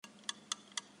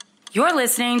You're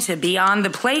listening to Beyond the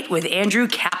Plate with Andrew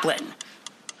Kaplan.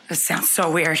 That sounds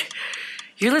so weird.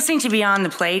 You're listening to Beyond the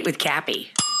Plate with Cappy.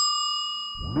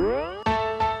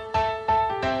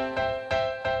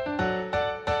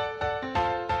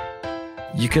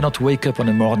 You cannot wake up in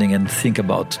the morning and think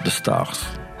about the stars.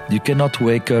 You cannot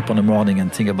wake up in the morning and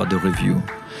think about the review.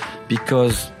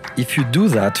 Because if you do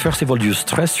that, first of all, you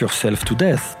stress yourself to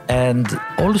death. And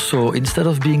also, instead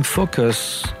of being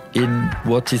focused in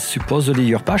what is supposedly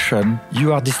your passion,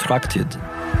 you are distracted.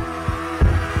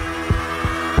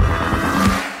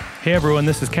 Hey everyone,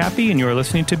 this is Cappy, and you are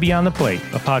listening to Beyond the Plate,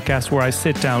 a podcast where I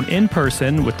sit down in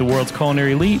person with the world's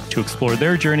culinary elite to explore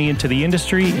their journey into the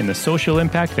industry and the social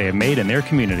impact they have made in their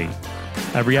community.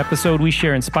 Every episode, we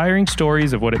share inspiring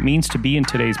stories of what it means to be in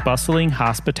today's bustling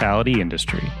hospitality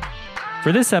industry.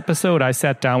 For this episode, I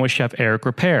sat down with Chef Eric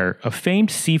Ripert, a famed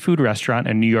seafood restaurant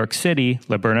in New York City,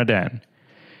 Le Bernardin.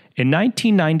 In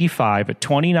 1995, at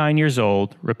 29 years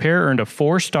old, Ripert earned a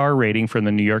 4-star rating from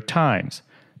the New York Times.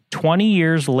 20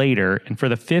 years later, and for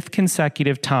the 5th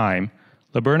consecutive time,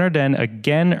 Le Bernardin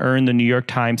again earned the New York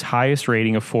Times highest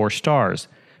rating of 4 stars,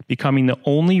 becoming the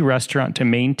only restaurant to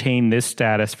maintain this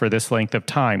status for this length of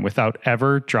time without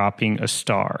ever dropping a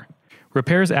star.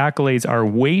 Ripert's accolades are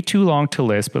way too long to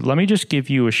list, but let me just give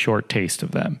you a short taste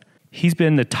of them. He's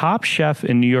been the top chef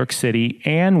in New York City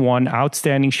and won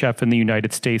Outstanding Chef in the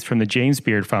United States from the James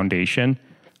Beard Foundation.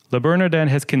 Le Bernardin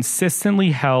has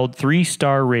consistently held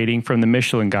 3-star rating from the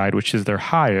Michelin Guide, which is their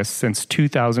highest since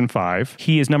 2005.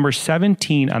 He is number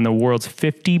 17 on the world's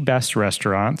 50 best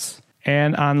restaurants.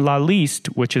 And on La Liste,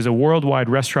 which is a worldwide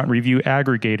restaurant review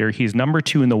aggregator, he's number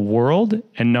 2 in the world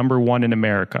and number 1 in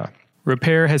America.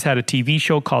 Ripert has had a TV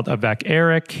show called Avec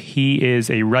Eric. He is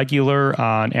a regular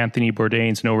on Anthony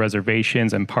Bourdain's No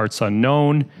Reservations and Parts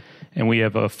Unknown. And we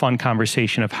have a fun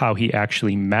conversation of how he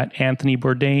actually met Anthony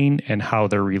Bourdain and how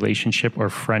their relationship or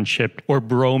friendship or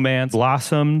bromance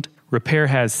blossomed. Ripert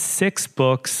has 6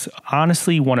 books.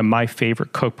 Honestly, one of my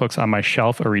favorite cookbooks on my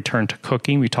shelf, A Return to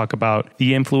Cooking. We talk about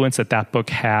the influence that book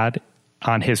had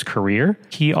on his career.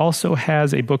 He also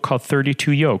has a book called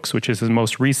 32 Yolks, which is his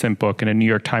most recent book and a New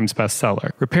York Times bestseller.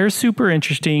 Ripert's super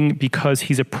interesting because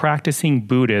he's a practicing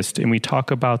Buddhist, and we talk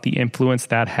about the influence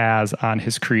that has on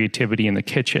his creativity in the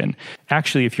kitchen.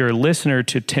 Actually, if you're a listener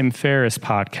to Tim Ferriss'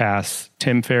 podcast,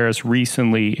 Tim Ferriss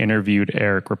recently interviewed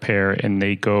Eric Ripert, and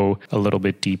they go a little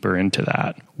bit deeper into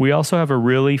that. We also have a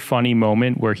really funny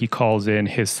moment where he calls in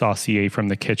his saucier from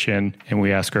the kitchen, and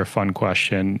we ask her a fun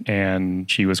question, and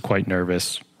she was quite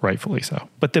nervous, rightfully so.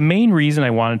 But the main reason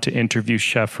I wanted to interview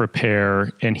Chef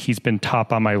Ripert, and he's been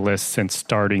top on my list since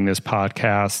starting this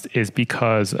podcast, is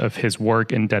because of his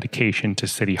work and dedication to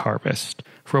City Harvest.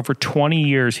 For over 20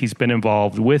 years, he's been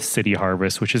involved with City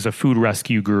Harvest, which is a food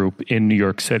rescue group in New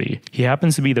York City. He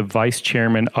happens to be the vice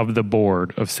chairman of the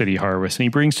board of City Harvest, and he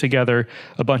brings together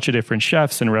a bunch of different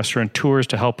chefs and restaurateurs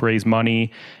to help raise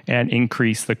money and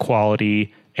increase the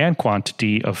quality and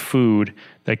quantity of food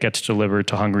that gets delivered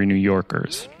to hungry New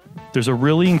Yorkers. There's a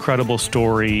really incredible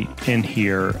story in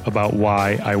here about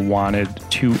why I wanted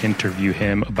to interview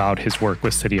him about his work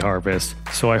with City Harvest.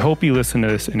 So I hope you listen to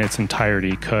this in its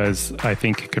entirety because I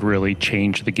think it could really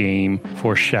change the game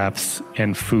for chefs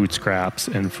and food scraps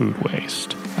and food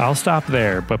waste. I'll stop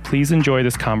there, but please enjoy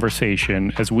this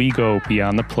conversation as we go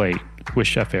beyond the plate with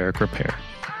Chef Eric Ripert.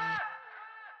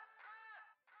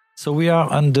 So we are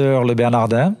under Le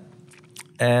Bernardin,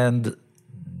 and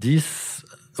this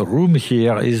room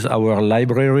here is our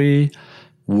library,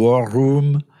 war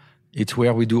room. It's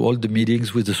where we do all the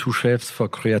meetings with the sous chefs for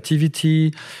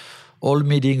creativity. All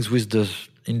meetings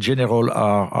in general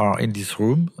are in this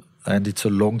room. And it's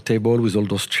a long table with all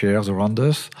those chairs around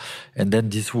us. And then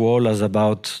this wall has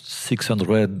about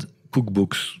 600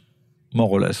 cookbooks, more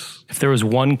or less. If there was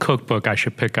one cookbook I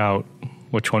should pick out,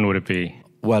 which one would it be?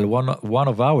 Well, one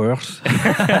of ours.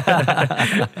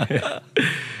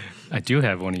 I do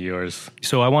have one of yours.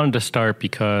 So I wanted to start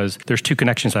because there's 2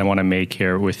 connections I want to make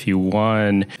here with you.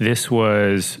 One, this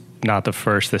was not the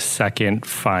first, the second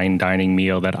fine dining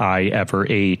meal that I ever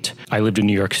ate. I lived in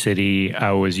New York City.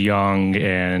 I was young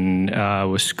and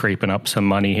was scraping up some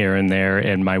money here and there.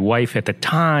 And my wife at the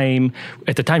time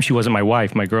she wasn't my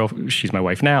wife. She's my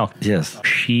wife now. Yes.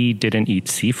 She didn't eat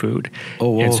seafood.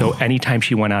 Oh, whoa. And so anytime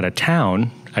she went out of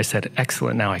town, I said,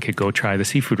 excellent, now I could go try the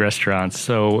seafood restaurants.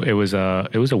 So it was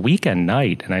a weekend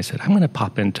night, and I said, I'm going to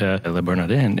pop into Le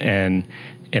Bernardin, and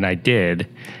I did.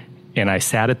 And I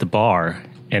sat at the bar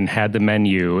and had the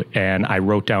menu, and I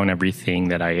wrote down everything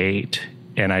that I ate.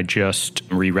 and I just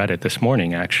reread it this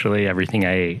morning, actually, everything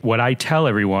I ate. What I tell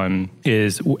everyone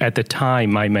is at the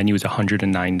time, my menu was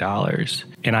 $109.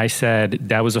 And I said,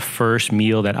 that was the first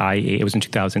meal that I ate. It was in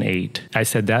 2008. I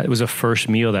said, that was the first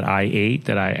meal that I ate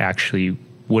that I actually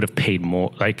would have paid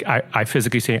more. Like, I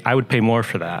physically say, I would pay more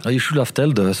for that. You should have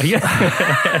told us. Yeah.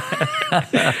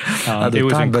 It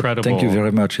was time, incredible. Thank you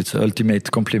very much. It's an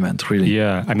ultimate compliment, really.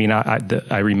 Yeah. I mean,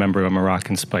 I remember a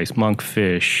Moroccan spice,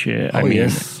 monkfish.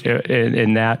 Yes.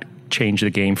 And that changed the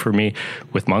game for me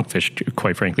with monkfish,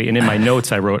 quite frankly. And in my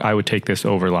notes, I wrote, I would take this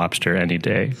over lobster any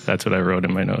day. That's what I wrote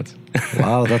in my notes.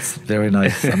 Wow, that's very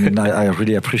nice. I mean, I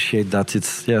really appreciate that.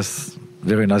 It's, yes,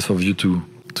 very nice of you to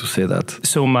say that.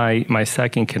 So my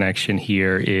second connection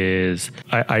here is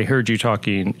I heard you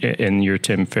talking in your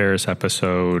Tim Ferriss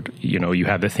episode, you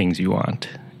have the things you want.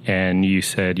 And you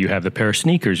said you have the pair of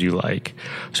sneakers you like.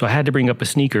 So I had to bring up a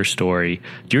sneaker story.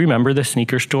 Do you remember the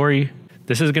sneaker story?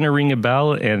 This is going to ring a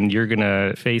bell, and you're going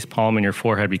to face palm in your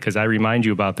forehead because I remind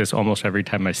you about this almost every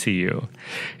time I see you.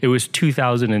 It was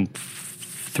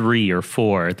 2003 or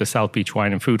 4 at the South Beach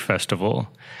Wine and Food Festival.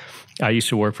 I used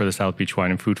to work for the South Beach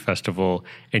Wine and Food Festival,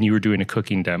 and you were doing a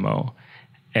cooking demo.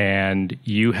 And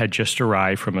you had just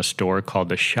arrived from a store called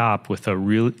The Shop with a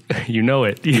real,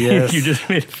 it. Yes. You just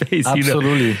made a face.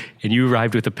 Absolutely. And you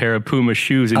arrived with a pair of Puma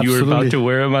shoes, and Absolutely. you were about to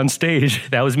wear them on stage.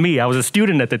 That was me. I was a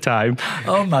student at the time.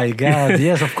 Oh, my God.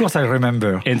 Yes, of course I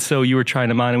remember. And so you were trying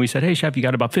them on, and we said, hey, chef, you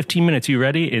got about 15 minutes. You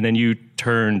ready? And then you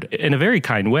turned in a very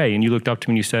kind way, and you looked up to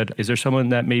me and you said, is there someone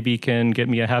that maybe can get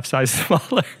me a half size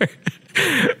smaller?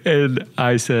 And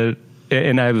I said,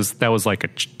 and that was like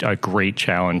a great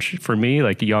challenge for me,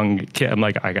 like a young kid. I'm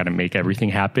like, I got to make everything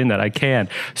happen that I can.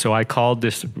 So I called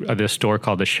this store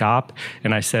called The Shop,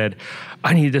 and I said,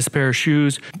 I need this pair of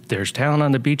shoes. There's talent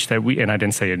on the beach and I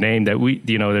didn't say a name, they're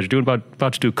doing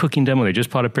about to do a cooking demo. They just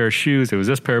bought a pair of shoes. It was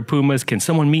this pair of Pumas. Can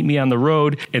someone meet me on the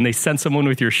road? And they sent someone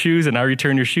with your shoes, and I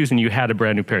returned your shoes, and you had a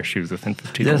brand new pair of shoes within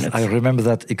 15 minutes. Yes, I remember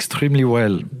that extremely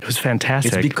well. It was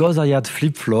fantastic. It's because I had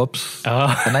flip-flops,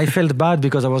 and I felt bad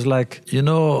because I was like,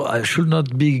 I should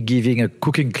not be giving a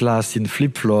cooking class in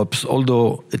flip-flops,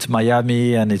 although it's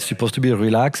Miami and it's supposed to be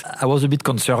relaxed. I was a bit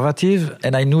conservative,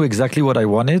 and I knew exactly what I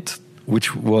wanted,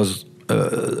 which was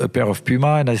a pair of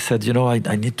Puma, and I said,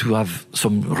 I need to have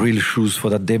some real shoes for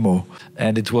that demo.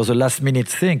 And it was a last-minute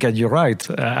thing, and you're right.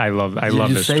 I love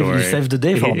this story. You saved the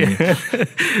day for me.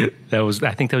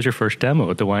 I think that was your first demo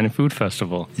at the Wine and Food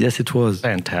Festival. Yes, it was.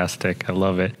 Fantastic. I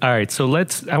love it. All right, so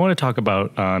I want to talk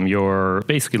about your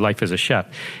basically life as a chef.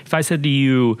 If I said to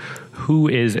you, who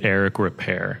is Eric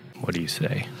Ripert, what do you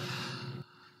say?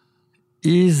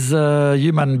 He's a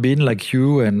human being like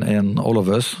you and all of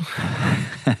us.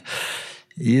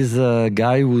 He's a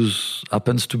guy who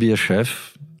happens to be a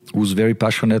chef, who's very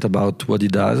passionate about what he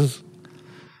does,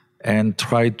 and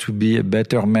try to be a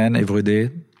better man every day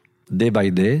by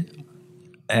day.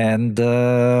 And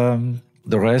the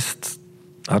rest,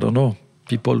 I don't know.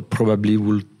 People probably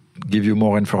will give you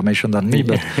more information than me,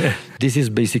 but this is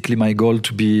basically my goal,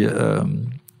 to be a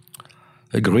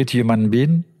great human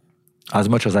being as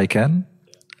much as I can,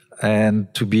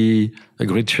 and to be a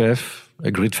great chef,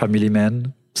 a great family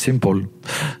man. Simple.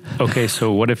 Okay,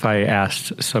 so what if I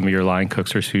asked some of your line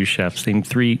cooks or sous chefs, name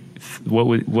three, what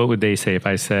would they say if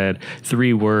I said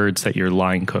 3 words that your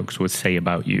line cooks would say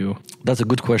about you? That's a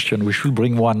good question. We should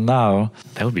bring one now.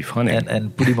 That would be funny.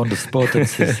 And put him on the spot and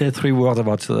say 3 words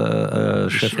about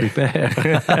Chef Ripert.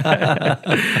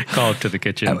 Call it to the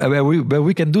kitchen. But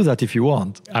we can do that if you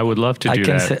want. I would love to do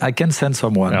that. I can send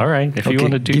someone. All right, if you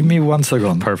want to do. Give me 1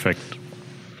 second. Perfect.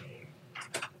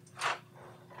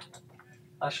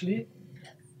 Ashley,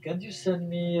 can you send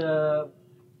me,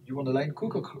 you want a line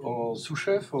cook or sous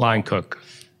chef? Or line cook.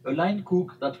 A line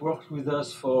cook that worked with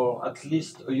us for at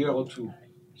least a year or 2.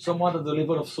 Someone at the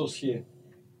level of saucier.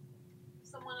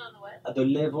 Someone on the what? At the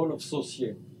level of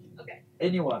saucier. Okay.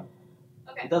 Anyone.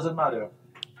 Okay. It doesn't matter.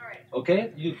 All right.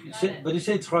 Okay? But you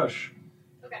say it's rush.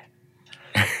 Okay.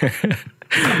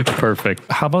 Perfect.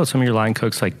 How about some of your line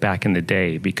cooks like back in the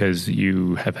day? Because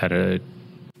you have had a...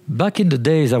 Back in the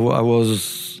days, I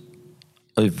was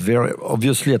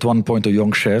obviously at one point a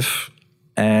young chef,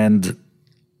 and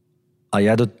I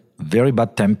had a very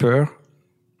bad temper.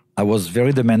 I was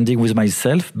very demanding with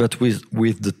myself, but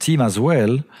with the team as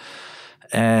well.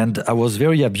 And I was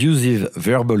very abusive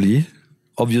verbally,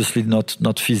 obviously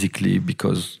not physically,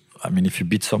 because, I mean, if you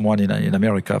beat someone in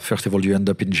America, first of all, you end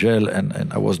up in jail,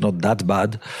 and I was not that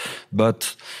bad.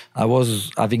 But I was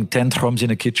having tantrums in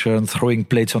the kitchen, throwing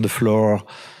plates on the floor,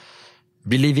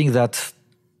 believing that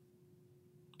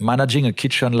managing a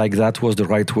kitchen like that was the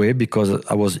right way, because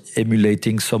I was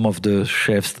emulating some of the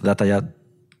chefs that I had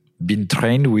been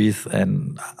trained with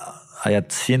and I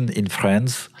had seen in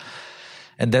France.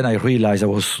 And then I realized I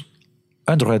was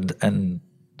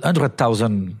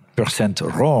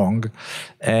 100,000% wrong.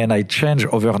 And I changed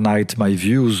overnight my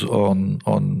views on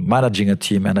managing a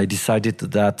team. And I decided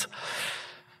that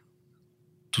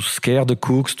to scare the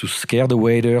cooks, to scare the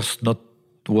waiters,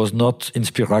 was not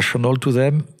inspirational to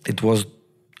them. It was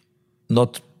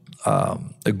not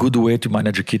a good way to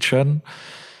manage a kitchen.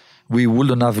 We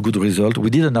wouldn't have good results. We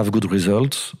didn't have good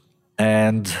results.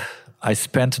 And I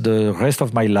spent the rest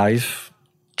of my life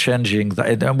changing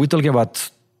that. And we're talking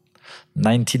about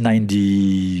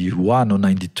 1991 or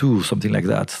 92, something like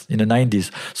that, in the 90s.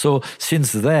 So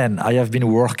since then, I have been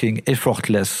working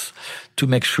effortless to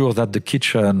make sure that the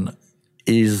kitchen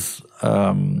is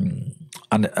an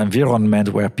environment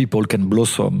where people can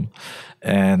blossom.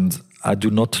 And I do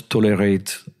not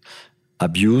tolerate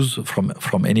abuse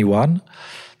from anyone.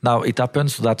 Now, it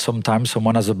happens that sometimes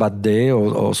someone has a bad day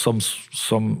or some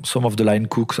of the line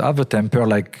cooks have a temper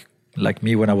like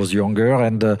me when I was younger.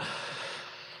 And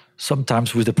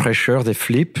sometimes with the pressure, they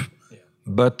flip.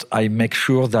 But I make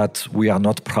sure that we are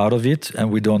not proud of it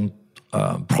and we don't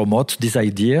promote this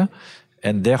idea.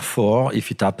 And therefore,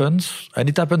 if it happens, and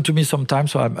it happened to me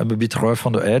sometimes, so I'm a bit rough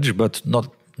on the edge, but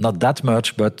not that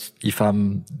much. But if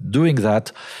I'm doing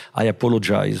that, I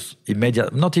apologize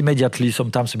not immediately,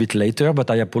 sometimes a bit later, but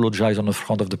I apologize on the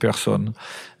front of the person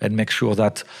and make sure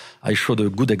that I showed a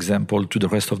good example to the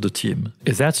rest of the team.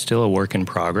 Is that still a work in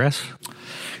progress?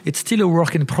 It's still a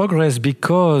work in progress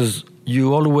because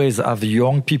you always have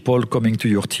young people coming to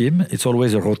your team. It's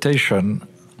always a rotation.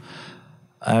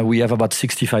 We have about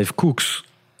 65 cooks,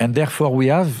 and therefore we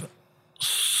have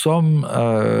some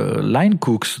line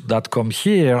cooks that come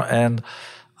here and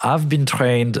have been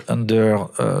trained under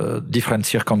different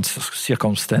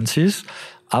circumstances,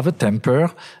 have a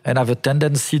temper, and have a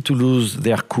tendency to lose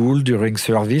their cool during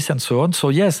service and so on. So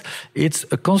yes, it's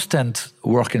a constant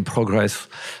work in progress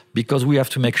because we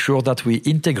have to make sure that we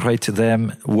integrate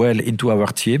them well into our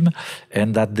team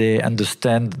and that they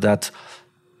understand that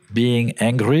being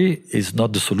angry is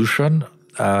not the solution.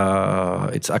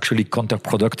 It's actually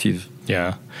counterproductive.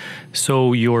 Yeah.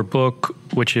 So your book,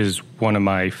 which is one of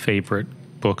my favorite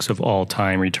books of all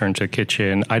time, Return to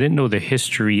Kitchen, I didn't know the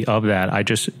history of that. I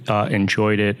just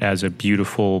enjoyed it as a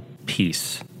beautiful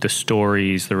piece. The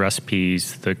stories, the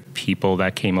recipes, the people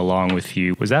that came along with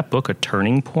you. Was that book a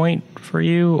turning point for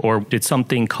you, or did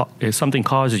something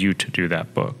cause you to do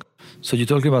that book? So you're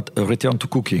talking about a Return to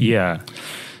Cooking? Yeah.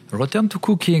 Return to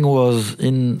Cooking was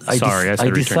in. I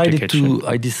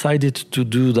decided to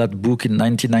do that book in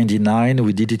 1999.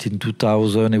 We did it in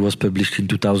 2000. It was published in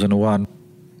 2001.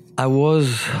 I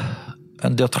was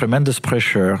under tremendous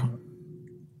pressure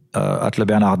at Le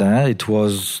Bernardin. It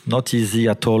was not easy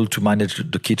at all to manage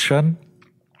the kitchen.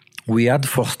 We had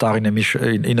 4-star in a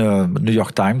New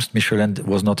York Times. Michelin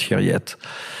was not here yet,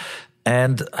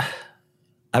 and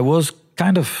I was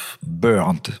kind of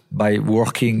burnt by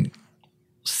working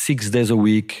 6 days a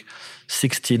week,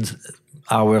 16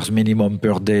 hours minimum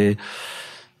per day.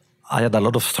 I had a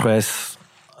lot of stress.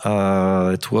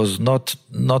 It was not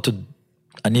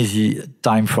an easy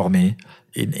time for me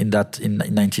in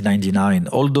 1999.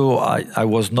 Although I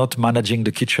was not managing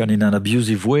the kitchen in an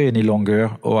abusive way any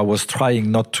longer, or I was trying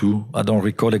not to. I don't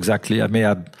recall exactly. I may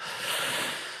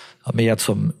had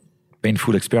some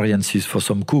painful experiences for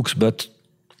some cooks, but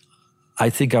I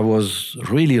think I was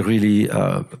really, really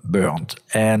burnt.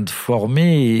 And for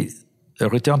me, a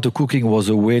Return to Cooking was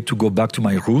a way to go back to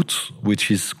my roots, which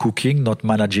is cooking, not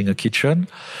managing a kitchen.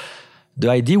 The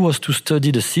idea was to study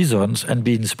the seasons and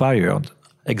be inspired,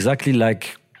 exactly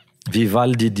like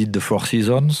Vivaldi did the 4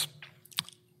 seasons.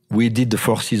 We did the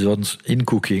 4 seasons in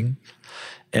cooking.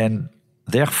 And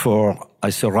therefore,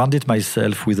 I surrounded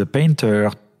myself with a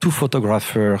painter, 2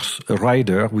 photographers, a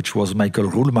writer, which was Michael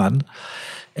Ruhlman.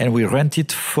 And we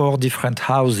rented 4 different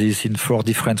houses in 4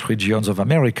 different regions of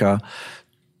America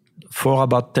for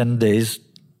about 10 days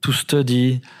to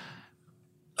study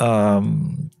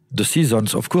the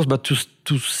seasons, of course, but to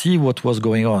see what was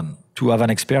going on, to have an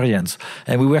experience.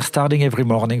 And we were starting every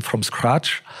morning from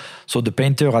scratch. So the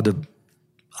painter had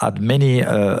many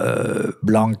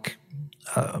blank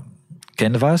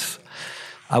canvas.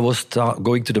 I was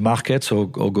going to the markets or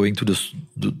going to the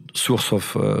source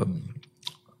of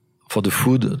for the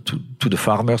food to the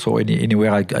farmers or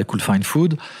anywhere I could find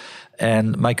food.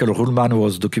 And Michael Ruhlman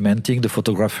was documenting. The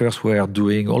photographers were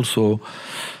doing also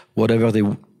whatever they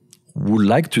would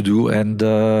like to do, and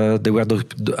they were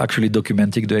actually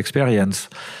documenting the experience.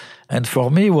 And for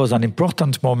me, it was an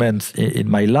important moment in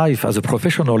my life as a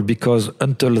professional, because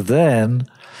until then,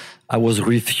 I was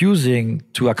refusing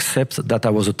to accept that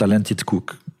I was a talented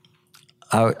cook.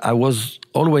 I was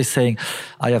always saying,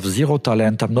 I have zero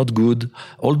talent, I'm not good.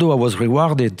 Although I was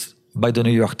rewarded by the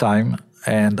New York Times,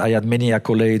 and I had many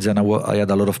accolades, and I had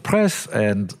a lot of press,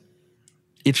 and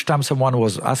each time someone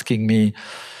was asking me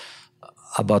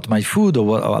about my food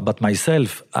or about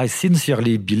myself, I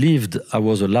sincerely believed I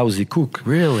was a lousy cook.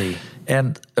 Really?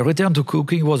 And a return to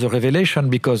cooking was a revelation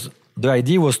because the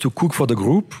idea was to cook for the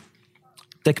group,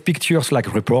 take pictures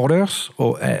like reporters,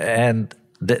 and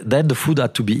then the food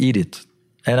had to be eaten.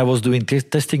 And I was doing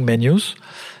testing menus.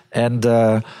 And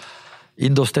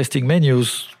in those testing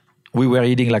menus, we were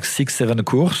eating like 6-7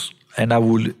 courses. And I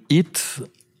would eat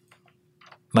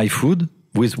my food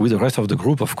with the rest of the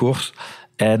group, of course.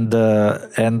 And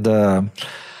I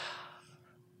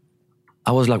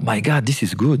was like, my God, this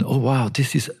is good. Oh, wow,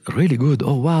 this is really good.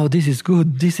 Oh, wow, this is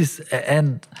good.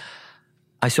 And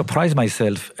I surprised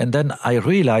myself. And then I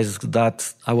realized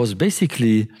that I was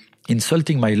basically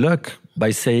insulting my luck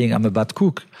by saying I'm a bad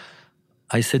cook.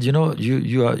 I said,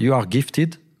 you are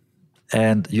gifted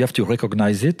and you have to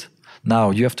recognize it.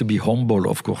 Now, you have to be humble,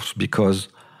 of course, because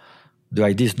the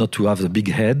idea is not to have the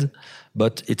big head,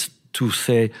 but it's to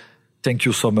say, thank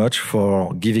you so much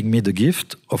for giving me the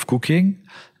gift of cooking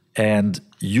and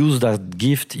use that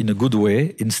gift in a good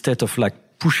way instead of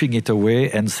like pushing it away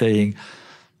and saying,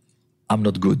 I'm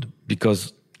not good,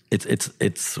 because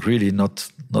it's really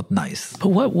not nice.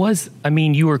 But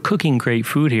you were cooking great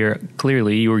food here.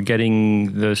 Clearly, you were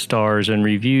getting the stars and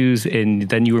reviews, and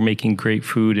then you were making great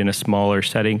food in a smaller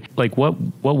setting. Like, what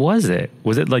was it?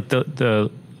 Was it like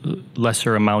the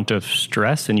lesser amount of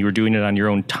stress and you were doing it on your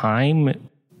own time?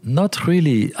 Not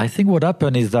really. I think what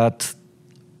happened is that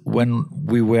when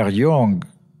we were young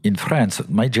in France,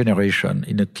 my generation,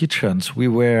 in the kitchens, we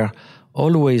were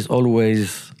always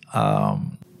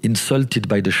insulted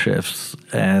by the chefs.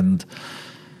 And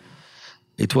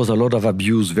it was a lot of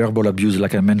abuse, verbal abuse,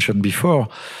 like I mentioned before,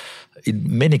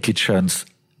 in many kitchens.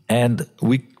 And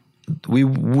we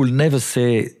will never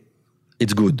say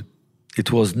it's good.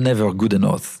 It was never good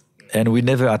enough. And we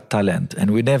never had talent.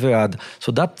 And we never had...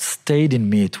 So that stayed in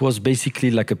me. It was basically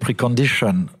like a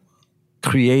precondition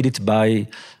created by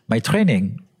my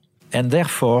training. And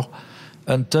therefore,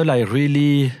 until I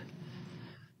really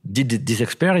did this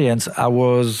experience, I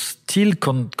was still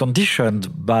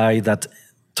conditioned by that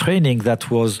training that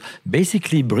was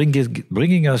basically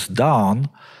bringing us down.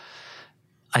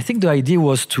 I think the idea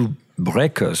was to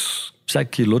break us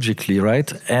psychologically,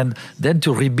 right? And then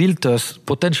to rebuild us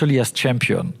potentially as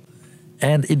champion.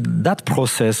 And in that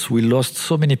process, we lost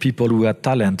so many people who had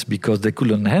talent because they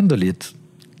couldn't handle it.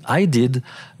 I did,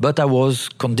 but I was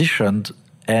conditioned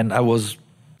and I was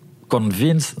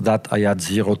convinced that I had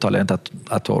zero talent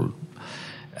at all.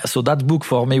 So that book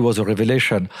for me was a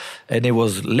revelation. And it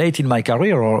was late in my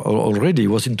career already. It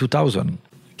was in 2000.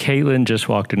 Caitlin just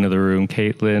walked into the room.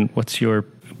 Caitlin, what's your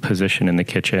position in the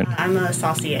kitchen? I'm a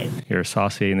saucier. You're a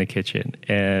saucier in the kitchen.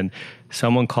 And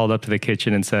someone called up to the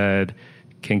kitchen and said,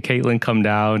 can Caitlin come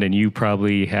down? And you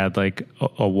probably had like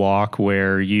a walk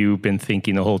where you've been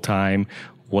thinking the whole time,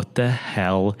 what the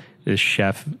hell does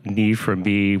chef need from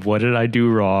me? What did I do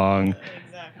wrong?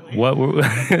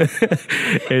 Exactly.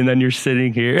 And then you're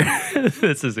sitting here.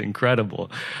 This is incredible.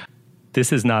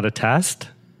 This is not a test.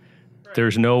 Right.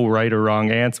 There's no right or wrong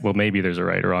answer. Well, maybe there's a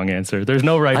right or wrong answer. There's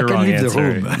no right or wrong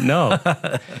answer. No.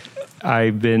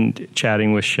 I've been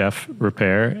chatting with Chef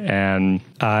Repaire, and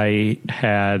I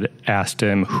had asked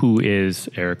him, who is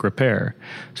Eric Repaire?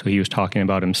 So he was talking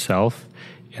about himself.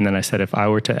 And then I said, if I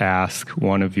were to ask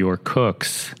one of your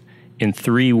cooks in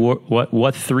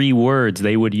what 3 words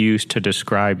they would use to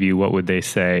describe you, what would they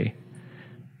say?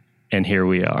 And here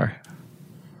we are.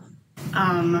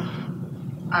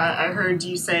 I heard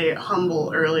you say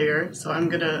humble earlier, so I'm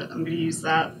gonna use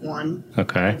that one.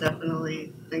 Okay. I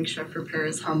definitely think Chef Repaire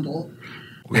is humble.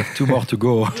 We have 2 more to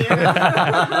go.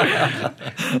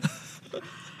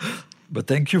 But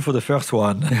thank you for the first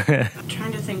one. I'm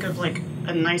trying to think of like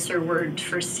a nicer word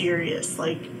for serious.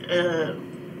 Like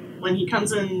when he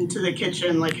comes into the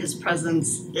kitchen, like his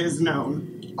presence is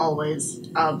known always,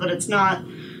 but it's not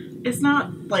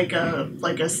like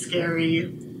a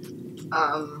scary.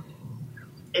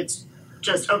 It's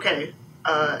just okay.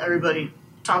 Everybody,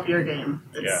 top of your game.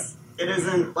 It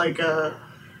isn't like a.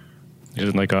 It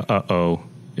isn't like a uh-oh.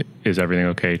 Is everything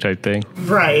okay type thing?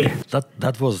 Right.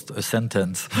 That was a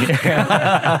sentence.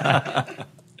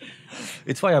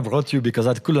 It's why I brought you, because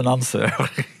I couldn't answer.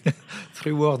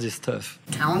 3 words is tough.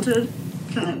 Talented?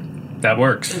 That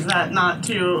works. Is that not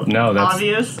too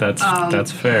obvious? No,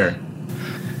 that's fair.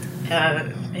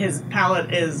 his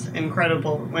palate is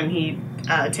incredible when he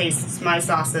tastes my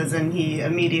sauces, and he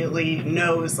immediately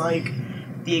knows like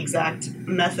the exact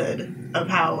method of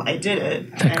how I did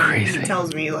it. That's and crazy. He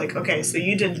tells me like, okay, so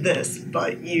you did this,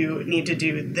 but you need to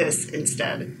do this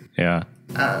instead. Yeah.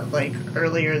 Like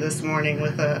earlier this morning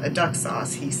with a duck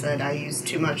sauce, he said I used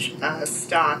too much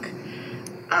stock.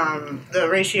 The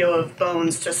ratio of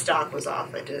bones to stock was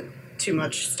off. I did too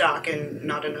much stock and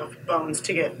not enough bones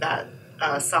to get that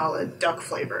solid duck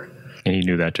flavor. And he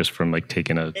knew that just from like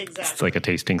taking Exactly. like a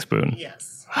tasting spoon.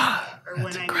 Yes. Or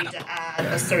when I need to add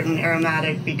a certain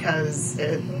aromatic because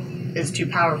it is too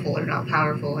powerful or not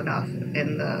powerful enough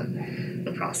in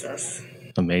the process.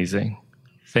 Amazing.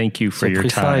 Thank you for So your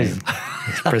precise. time.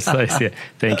 Precise. Yeah.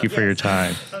 Thank you for your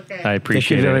time. Okay. I Thank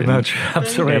appreciate you very it. much. I'm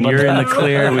sorry And about you're in that. the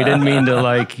clear. We didn't mean to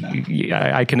like.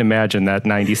 I can imagine that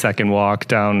 90-second walk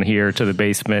down here to the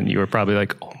basement. You were probably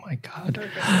like, "Oh my God,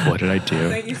 what did I do?"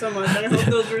 Thank you so much. I hope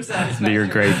those were satisfactory. You're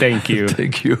great. Thank you.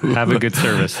 Thank you. Have a good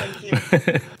service. Thank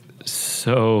you.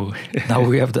 So Now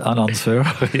we have an answer.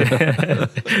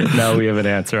 now we have an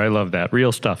answer. I love that.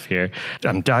 Real stuff here.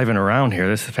 I'm diving around here.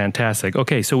 This is fantastic.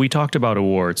 Okay, so we talked about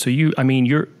awards. So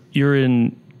you're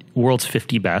in World's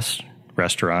 50 Best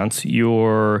Restaurants.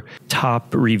 Your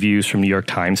top reviews from New York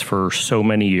Times for so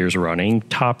many years running.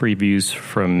 Top reviews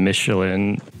from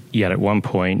Michelin. Yet at one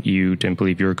point you didn't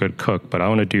believe you were a good cook, but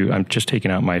I'm just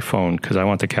taking out my phone because I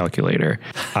want the calculator.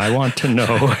 I want to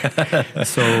know.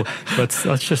 So let's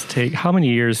just take, how many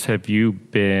years have you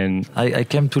been? I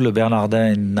came to Le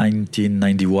Bernardin in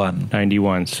 1991.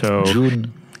 91. So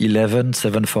June 11,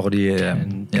 7:40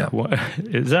 a.m. Yeah.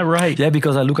 Is that right? Yeah,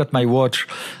 because I look at my watch,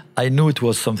 I knew it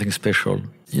was something special.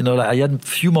 You know, I had a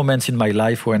few moments in my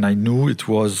life when I knew it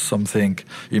was something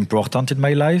important in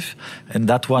my life, and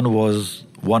that one was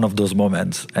one of those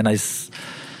moments. And I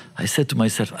said to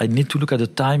myself, I need to look at the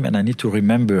time and I need to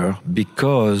remember,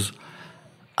 because,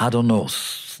 I don't know,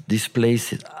 this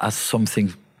place has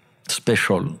something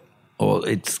special, or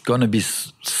it's going to be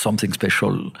something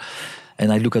special.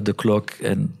 And I look at the clock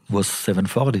and it was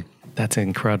 7:40. That's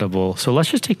incredible. So let's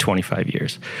just take 25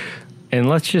 years. And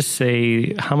let's just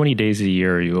say, how many days a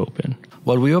year are you open?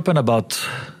 Well, we open about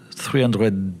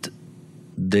 300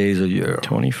 days a year.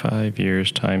 25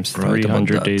 years times Right, about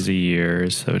 300 that. days a year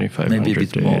is 7,500 Maybe a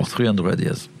bit days. more, 300,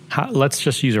 yes. Let's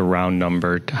just use a round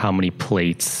number to how many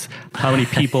plates, how many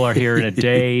people are here in a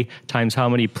day, times how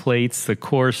many plates the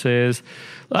course is.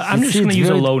 I'm just See, going to it's use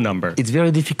a very- low number. It's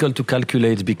very difficult to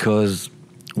calculate because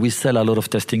we sell a lot of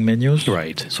tasting menus.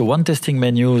 Right. So one tasting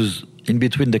menus in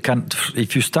between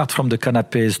if you start from the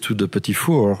canapés to the petit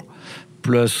four,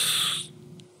 plus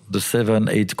the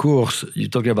 7-8 course, you're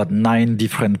talking about 9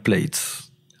 different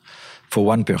plates for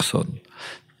one person.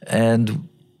 And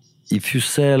if you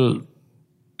sell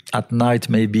at night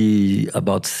maybe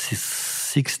about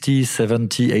 60,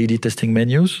 70, 80 tasting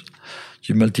menus,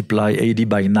 you multiply 80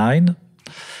 by 9,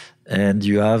 and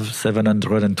you have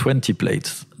 720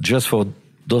 plates just for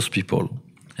those people.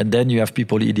 And then you have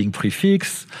people eating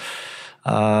prefix,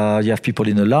 you have people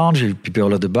in the lounge, you have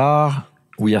people at the bar,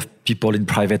 we have people in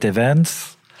private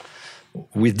events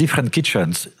with different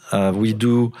kitchens. We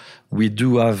do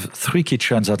have 3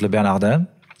 kitchens at Le Bernardin,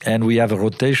 and we have a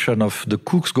rotation of the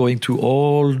cooks going to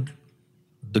all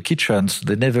the kitchens.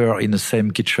 They're never in the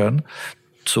same kitchen.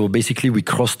 So basically we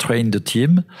cross-train the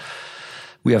team.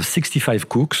 We have 65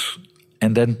 cooks,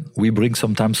 and then we bring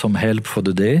sometimes some help for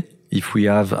the day if we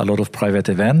have a lot of private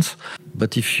events.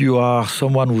 But if you are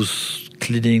someone who's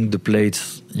cleaning the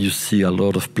plates, you see a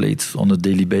lot of plates on a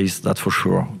daily basis, that's for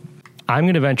sure. I'm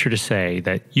going to venture to say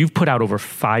that you've put out over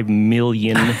 5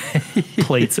 million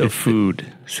plates of food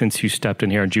since you stepped in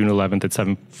here on June 11th at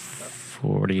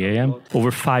 7:40 a.m.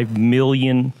 Over 5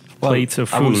 million plates of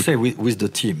food. I would say with the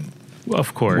team.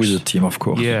 Of course. With the team, of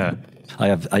course. Yeah. I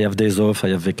have days off, I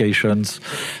have vacations,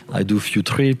 I do a few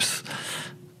trips.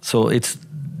 So it's,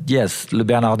 yes, Le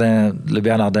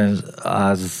Bernardin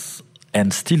has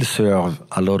and still serve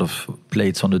a lot of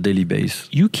plates on a daily basis.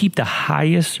 You keep the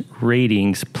highest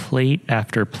ratings plate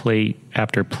after plate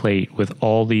after plate with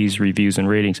all these reviews and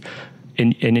ratings.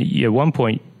 And at one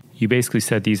point, you basically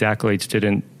said these accolades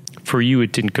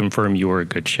it didn't confirm you were a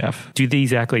good chef. Do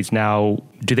these accolades now,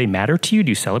 do they matter to you?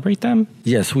 Do you celebrate them?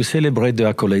 Yes, we celebrate the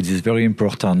accolades. It's very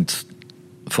important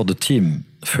for the team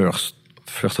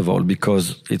first of all,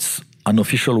 because it's an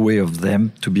official way of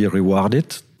them to be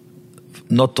rewarded,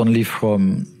 not only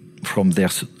from their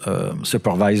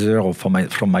supervisor or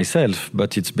from myself,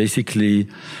 but it's basically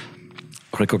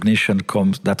recognition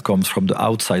that comes from the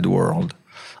outside world.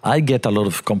 I get a lot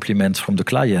of compliments from the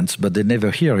clients, but they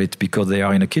never hear it because they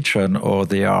are in a kitchen or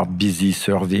they are busy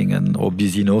serving or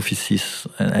busy in offices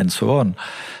and so on.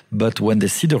 But when they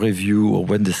see the review or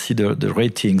when they see the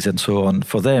ratings and so on,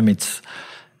 for them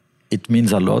it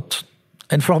means a lot.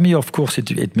 And for me, of course,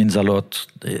 it means a lot.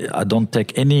 I don't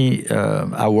take any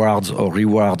awards or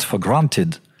rewards for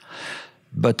granted.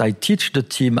 But I teach the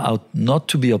team how not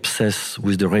to be obsessed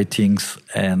with the ratings,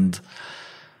 and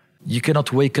you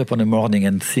cannot wake up on a morning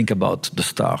and think about the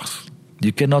stars.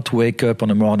 You cannot wake up on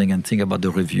a morning and think about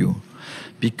the review.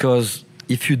 Because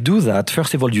if you do that,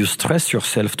 first of all, you stress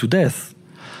yourself to death.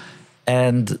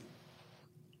 And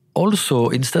also,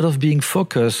 instead of being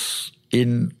focused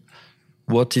in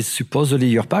what is supposedly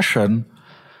your passion,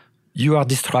 you are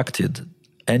distracted.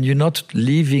 And you're not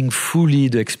living fully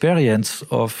the experience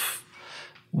of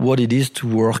what it is to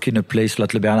work in a place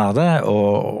like Le Bernardin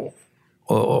or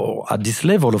at this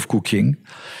level of cooking.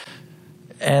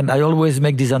 And I always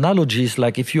make these analogies,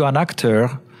 like if you're an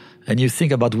actor and you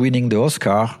think about winning the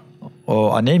Oscar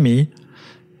or an Emmy,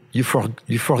 you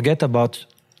forget about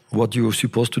what you're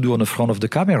supposed to do on the front of the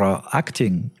camera,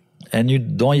 acting. And you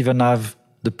don't even have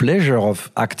the pleasure of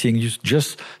acting. You're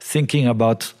just thinking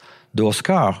about the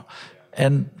Oscar.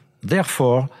 And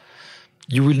therefore,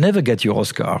 you will never get your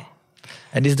Oscar.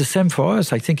 And it's the same for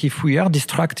us. I think if we are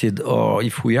distracted or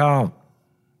if we are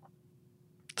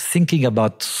thinking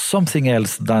about something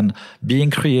else than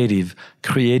being creative,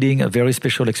 creating a very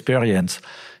special experience,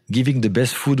 giving the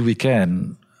best food we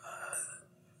can,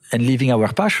 and living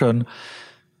our passion,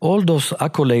 all those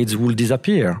accolades will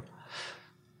disappear.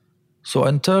 So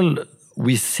until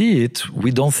we see it,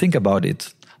 we don't think about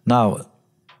it. Now,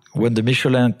 when the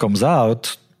Michelin comes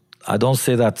out, I don't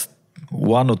say that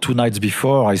 1 or 2 nights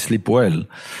before I sleep well.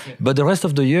 But the rest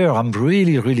of the year, I'm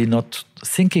really, really not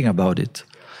thinking about it.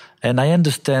 And I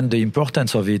understand the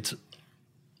importance of it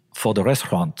for the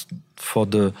restaurant, for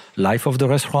the life of the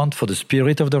restaurant, for the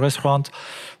spirit of the restaurant,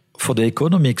 for the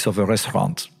economics of a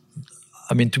restaurant.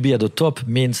 I mean, to be at the top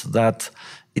means that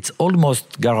it's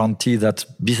almost guaranteed that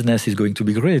business is going to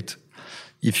be great.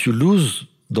 If you lose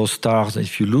those stars,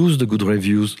 if you lose the good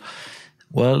reviews,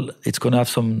 well, it's going to have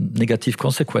some negative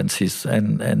consequences,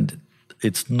 and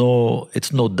it's no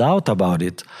doubt about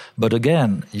it. But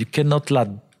again, you cannot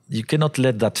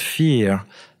let that fear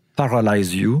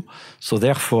paralyze you. So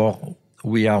therefore,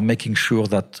 we are making sure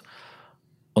that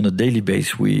on a daily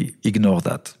basis we ignore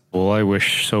that. Well, I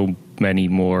wish so many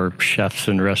more chefs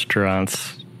and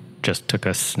restaurants just took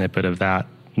a snippet of that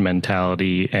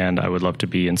mentality, and I would love to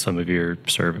be in some of your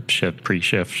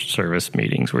pre-shift service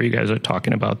meetings where you guys are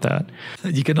talking about that.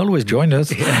 You can always join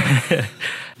us.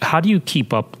 How do you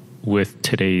keep up with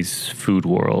today's food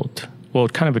world? Well,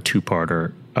 kind of a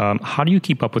two-parter. How do you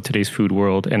keep up with today's food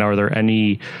world, and are there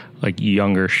any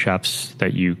younger chefs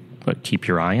that you keep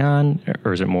your eye on,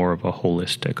 or is it more of a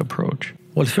holistic approach?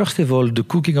 Well, first of all, the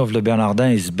cooking of Le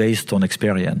Bernardin is based on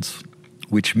experience,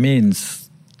 which means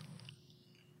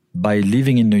by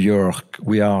living in New York,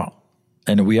 we are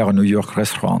a New York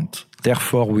restaurant.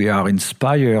 Therefore, we are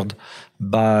inspired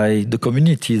by the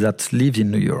community that lives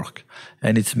in New York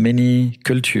and its many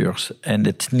cultures and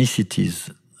ethnicities.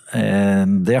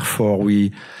 And therefore,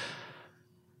 we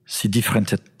see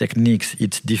different techniques,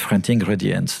 eat different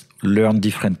ingredients, learn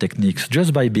different techniques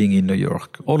just by being in New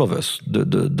York. All of us,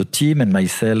 the team and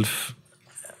myself,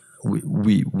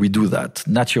 we do that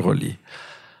naturally.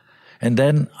 And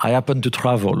then I happen to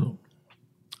travel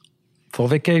for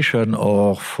vacation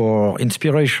or for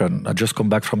inspiration. I just come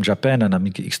back from Japan and I'm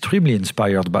extremely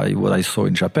inspired by what I saw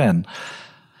in Japan.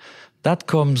 That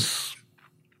comes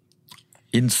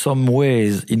in some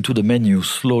ways into the menu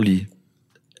slowly,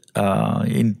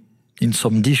 in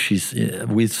some dishes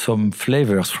with some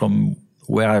flavors from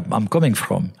where I'm coming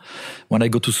from. When I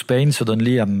go to Spain,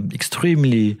 suddenly I'm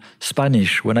extremely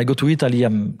Spanish. When I go to Italy,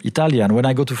 I'm Italian. When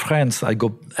I go to France,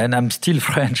 and I'm still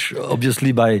French,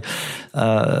 obviously by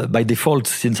default,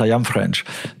 since I am French.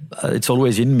 It's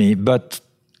always in me, but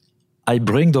I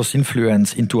bring those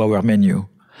influence into our menu.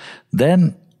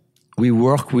 Then we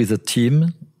work with a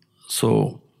team.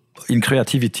 So in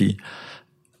creativity,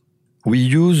 we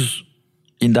use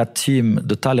in that team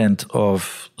the talent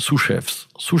of sous chefs.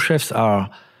 Sous chefs are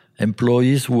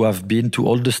employees who have been to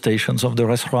all the stations of the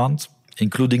restaurant,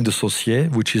 including the saucier,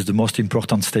 which is the most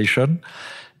important station.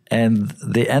 And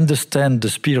they understand the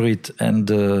spirit and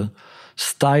the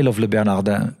style of Le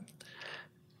Bernardin.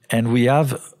 And we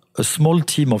have a small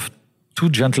team of 2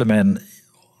 gentlemen,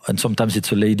 and sometimes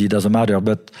it's a lady, doesn't matter.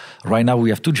 But right now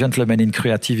we have 2 gentlemen in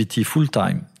creativity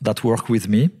full-time that work with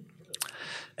me.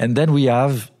 And then we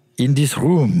have in this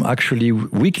room, actually,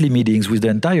 weekly meetings with the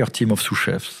entire team of sous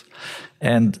chefs.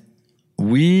 And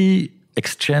we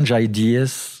exchange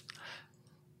ideas,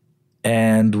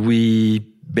 and we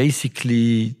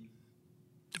basically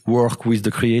work with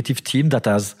the creative team that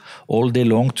has all day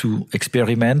long to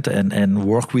experiment and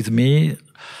work with me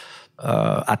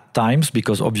at times,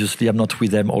 because obviously I'm not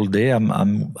with them all day.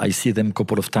 I see them a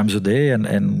couple of times a day,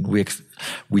 and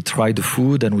we try the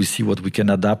food and we see what we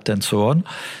can adapt and so on.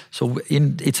 So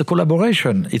it's a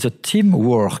collaboration. It's a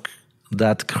teamwork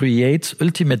that creates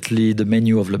ultimately the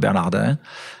menu of Le Bernardin.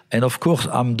 And of course,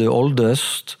 I'm the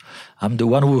oldest. I'm the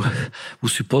one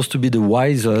who's supposed to be the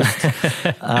wisest.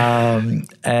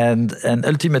 And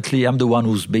ultimately, I'm the one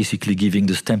who's basically giving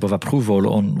the stamp of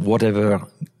approval on whatever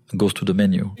goes to the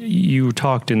menu. You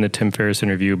talked in the Tim Ferriss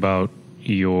interview about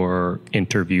your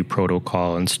interview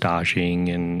protocol and staging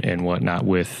and whatnot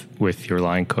with your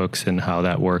line cooks and how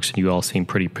that works. And you all seem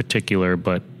pretty particular,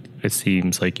 but it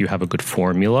seems like you have a good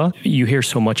formula. You hear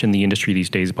so much in the industry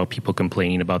these days about people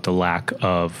complaining about the lack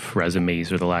of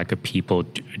resumes or the lack of people.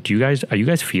 Are you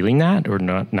guys feeling that, or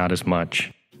not as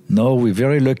much? No, we're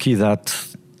very lucky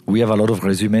that we have a lot of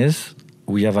resumes.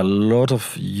 We have a lot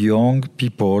of young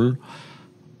people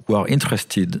who are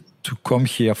interested to come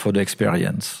here for the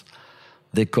experience.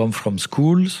 They come from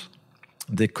schools.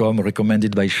 They come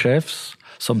recommended by chefs.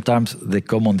 Sometimes they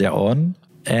come on their own.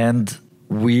 And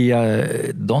we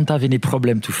don't have any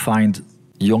problem to find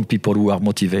young people who are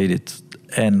motivated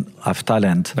and have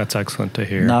talent. That's excellent to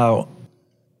hear. Now,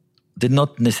 they're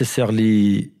not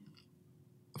necessarily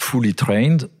fully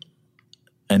trained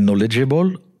and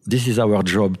knowledgeable. This is our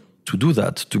job to do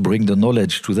that, to bring the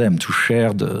knowledge to them, to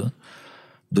share the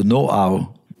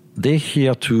know-how. They're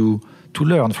here to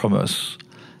learn from us,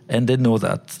 and they know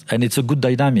that. And it's a good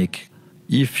dynamic.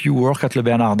 If you work at Le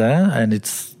Bernardin, and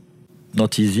it's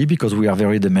not easy because we are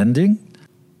very demanding,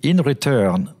 in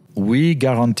return, we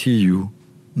guarantee you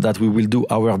that we will do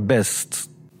our best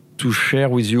to share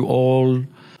with you all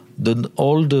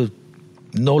the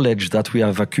knowledge that we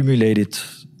have accumulated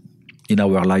in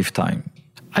our lifetime.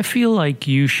 I feel like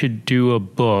you should do a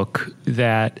book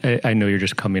that, I know you're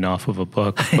just coming off of a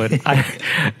book, but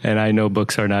I know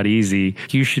books are not easy.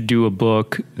 You should do a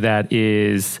book that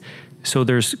is, so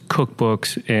there's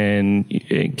cookbooks and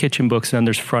kitchen books, and then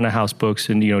there's front of house books,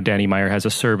 and Danny Meyer has a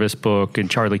service book,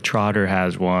 and Charlie Trotter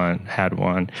had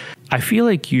one. I feel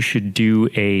like you should do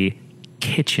a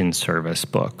kitchen service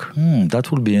book.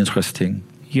 That would be interesting.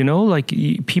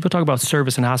 People talk about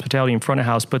service and hospitality in front of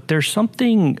house, but there's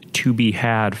something to be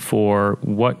had for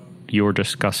what you're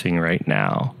discussing right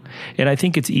now. And I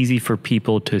think it's easy for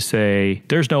people to say,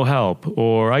 there's no help,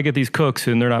 or I get these cooks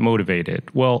and they're not motivated.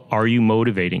 Well, are you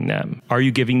motivating them? Are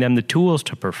you giving them the tools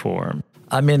to perform?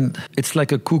 I mean, it's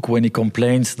like a cook when he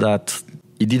complains that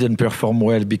he didn't perform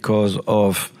well because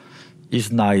of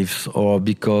his knives, or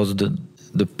because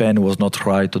the pan was not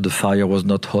right, or the fire was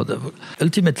not hot.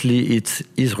 Ultimately, it's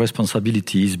his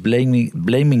responsibility. He's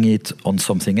blaming it on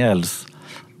something else.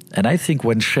 And I think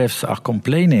when chefs are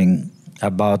complaining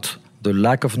about the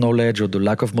lack of knowledge, or the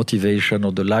lack of motivation,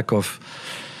 or the lack of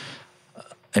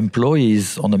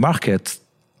employees on the market,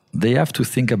 they have to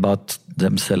think about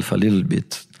themselves a little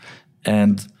bit.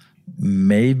 And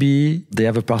maybe they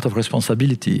have a part of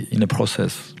responsibility in the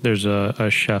process. There's a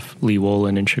chef, Lee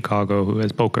Wolin, in Chicago, who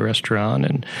has Boca Restaurant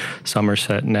in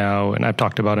Somerset now, and I've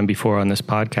talked about him before on this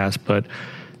podcast, but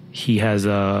he has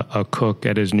a cook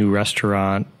at his new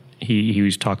restaurant. He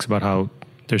always talks about how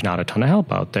there's not a ton of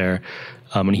help out there.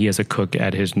 And he has a cook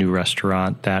at his new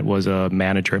restaurant that was a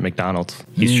manager at McDonald's.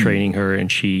 He's training her, and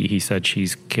he said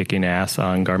she's kicking ass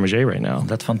on Garde Manger right now.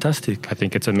 That's fantastic. I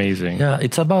think it's amazing. Yeah,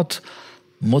 it's about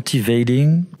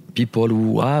motivating people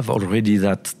who have already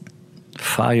that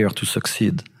fire to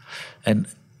succeed. And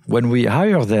when we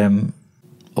hire them,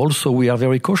 also we are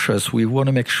very cautious. We want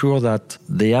to make sure that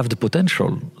they have the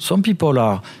potential. Some people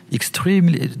are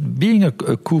being a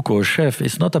cook or a chef,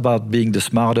 it's not about being the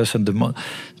smartest and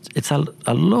it's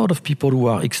a lot of people who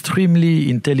are extremely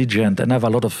intelligent and have a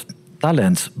lot of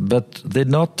talents, but they're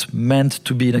not meant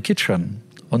to be in a kitchen,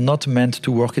 or not meant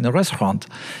to work in a restaurant.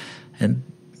 And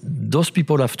those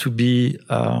people have to be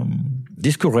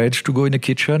discouraged to go in a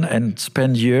kitchen and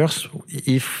spend years.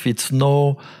 If it's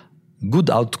no good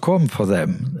outcome for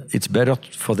them, it's better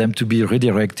for them to be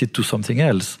redirected to something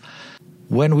else.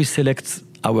 When we select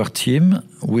our team,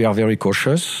 we are very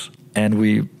cautious, and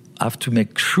we have to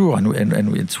make sure,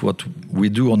 and it's what we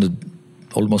do on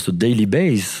almost a daily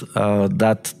basis,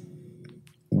 that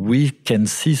we can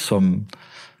see something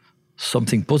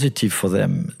positive for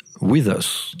them with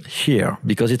us here,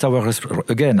 because it's our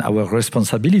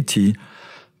responsibility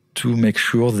to make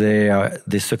sure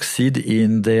they succeed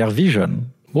in their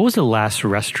vision. What was the last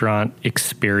restaurant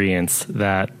experience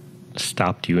that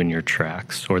stopped you in your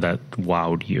tracks or that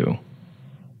wowed you?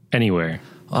 Anywhere.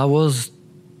 I was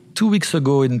 2 weeks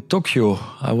ago in Tokyo.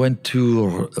 I went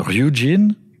to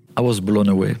Ryujin. I was blown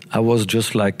away. I was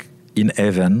just like in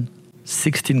heaven.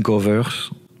 16 covers,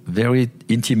 very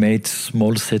intimate,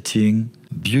 small setting,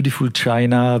 beautiful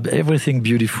china, everything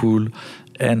beautiful.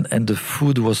 And the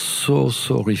food was so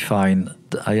refined.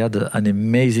 I had an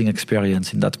amazing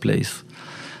experience in that place.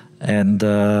 And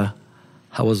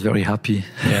I was very happy.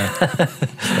 Yeah,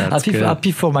 that's good.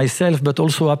 Happy for myself, but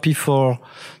also happy for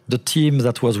the team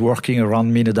that was working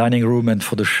around me in the dining room, and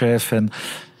for the chef and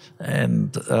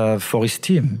for his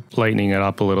team. Lightening it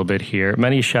up a little bit here.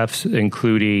 Many chefs,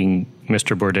 including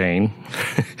Mr. Bourdain,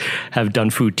 have done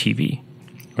food TV,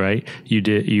 right?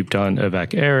 You've done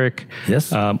Avec Eric.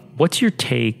 Yes. What's your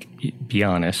take, be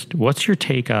honest, what's your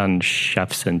take on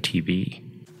chefs and TV?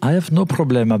 I have no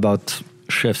problem about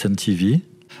chefs and TV.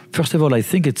 First of all, I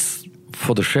think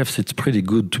for the chefs, it's pretty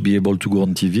good to be able to go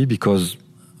on TV, because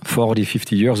 40,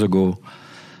 50 years ago,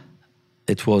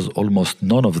 it was almost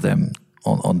none of them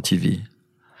on TV.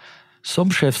 Some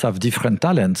chefs have different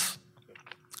talents,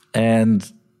 and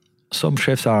some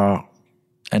chefs are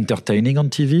entertaining on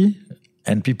TV,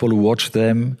 and people watch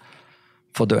them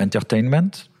for the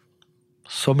entertainment.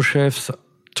 Some chefs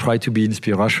try to be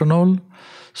inspirational.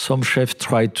 Some chefs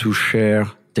try to share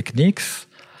techniques.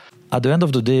 At the end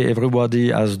of the day,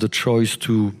 everybody has the choice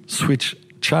to switch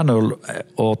channel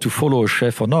or to follow a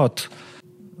chef or not.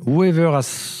 Whoever has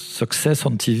success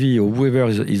on TV or whoever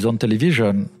is on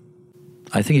television,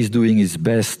 I think is doing his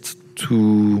best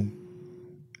to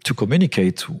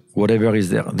communicate whatever is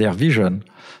their vision.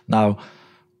 Now,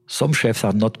 some chefs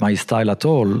are not my style at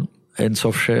all, and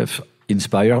some chefs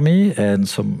inspire me, and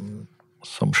some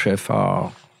chefs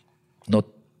are not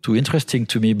too interesting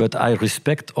to me, but I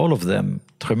respect all of them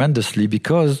tremendously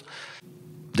because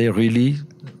they're really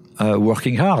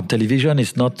working hard. Television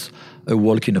is not a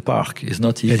walk in a park. It's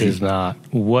not easy. It is not.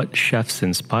 What chefs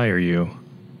inspire you?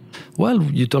 Well,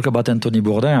 you talk about Anthony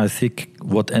Bourdain. I think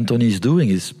what Anthony is doing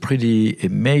is pretty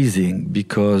amazing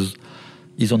because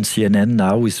he's on CNN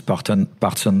now with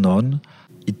Parts Unknown.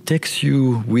 It takes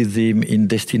you with him in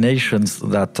destinations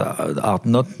that are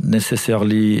not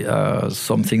necessarily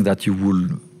something that you will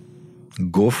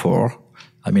go for.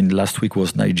 I mean, last week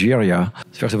was Nigeria.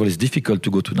 First of all, it's difficult to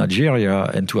go to Nigeria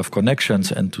and to have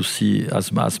connections and to see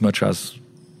as much as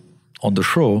on the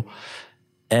show.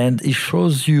 And it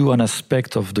shows you an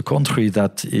aspect of the country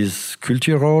that is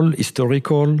cultural,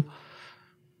 historical.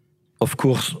 Of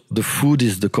course, the food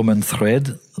is the common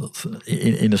thread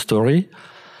in a story.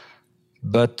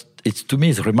 But to me,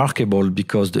 it's remarkable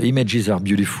because the images are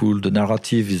beautiful. The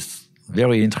narrative is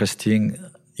very interesting.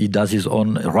 He does his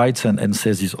own writes and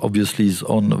says obviously his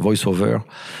own voiceover.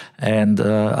 And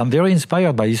I'm very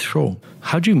inspired by his show.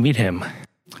 How'd you meet him?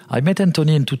 I met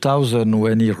Anthony in 2000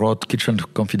 when he wrote Kitchen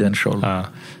Confidential.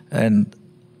 And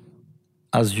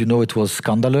as you know, it was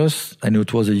scandalous and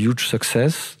it was a huge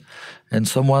success.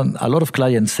 And a lot of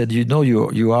clients said,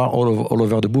 you are all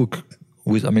over the book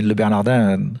with, Le Bernardin.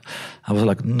 And I was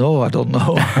like, no, I don't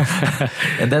know.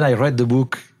 And then I read the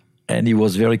book and he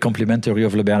was very complimentary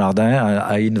of Le Bernardin.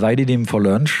 I invited him for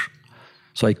lunch.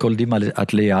 So I called him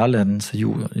at Les Halles and said,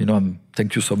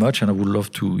 thank you so much, and I would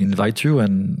love to invite you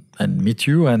and meet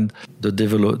you. And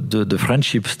the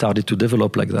friendship started to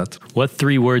develop like that. What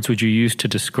 3 words would you use to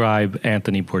describe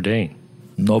Anthony Bourdain?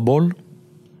 Noble,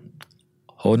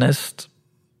 honest,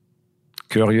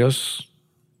 curious,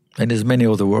 and there's many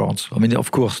other words.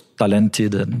 Of course,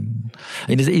 talented. And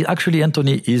actually,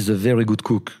 Anthony is a very good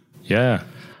cook. Yeah.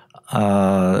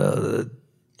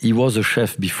 He was a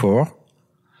chef before.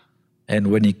 And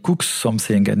when he cooks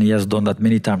something, and he has done that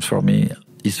many times for me,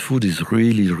 his food is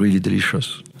really, really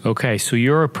delicious. Okay, so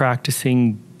you're a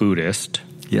practicing Buddhist.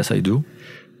 Yes, I do.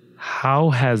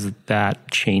 How has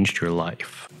that changed your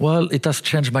life? Well, it has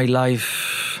changed my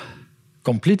life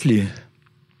completely.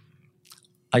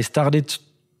 I started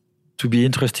to be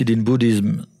interested in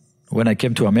Buddhism when I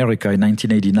came to America in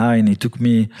 1989. It took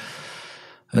me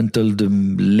until the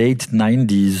late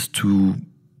 90s to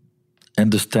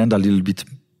understand a little bit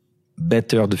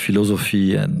better the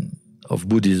philosophy of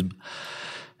Buddhism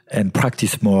and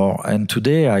practice more. And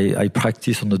today I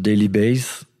practice on a daily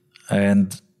basis,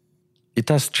 and it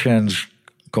has changed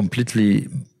completely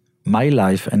my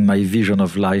life and my vision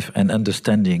of life and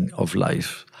understanding of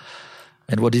life.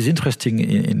 And what is interesting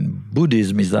in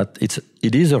Buddhism is that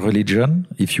it is a religion,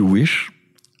 if you wish.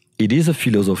 It is a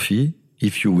philosophy,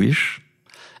 if you wish.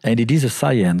 And it is a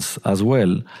science as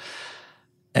well.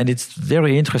 And it's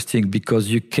very interesting because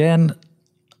you can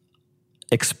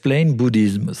explain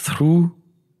Buddhism through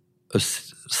a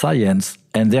science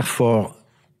and therefore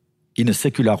in a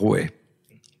secular way.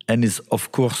 And it's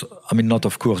of course, I mean, not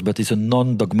of course, but it's a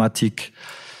non-dogmatic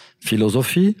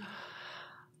philosophy.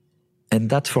 And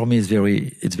that for me is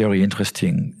very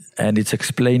interesting. And it's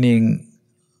explaining,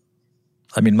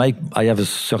 I mean, I have a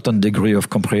certain degree of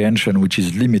comprehension, which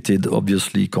is limited,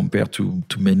 obviously, compared to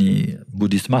many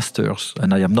Buddhist masters.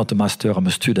 And I am not a master, I'm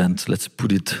a student. Let's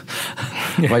put it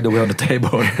right away on the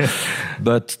table.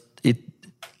 But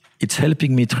it's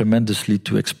helping me tremendously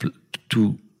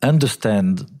to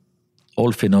understand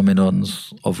all phenomena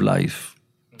of life.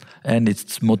 And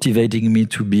it's motivating me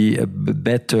to be a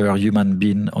better human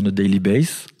being on a daily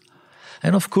basis.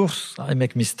 And of course, I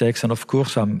make mistakes, and of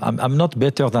course, I'm not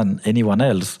better than anyone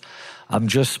else. I'm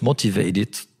just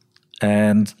motivated,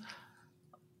 and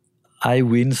I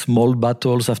win small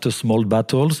battles after small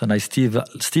battles, and I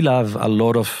still have a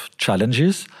lot of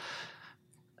challenges.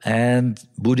 And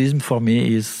Buddhism for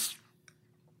me is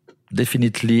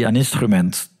definitely an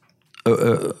instrument,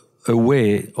 a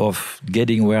way of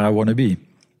getting where I want to be.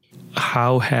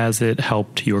 How has it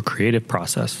helped your creative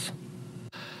process?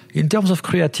 In terms of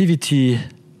creativity,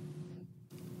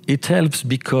 it helps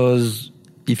because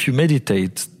if you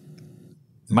meditate,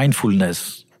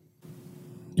 mindfulness,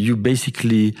 you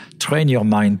basically train your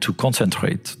mind to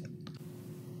concentrate.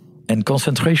 And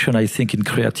concentration, I think, in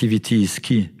creativity is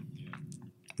key.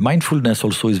 Mindfulness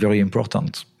also is very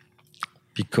important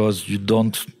because you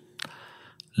don't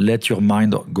let your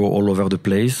mind go all over the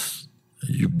place.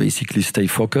 You basically stay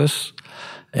focused.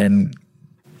 And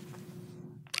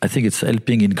I think it's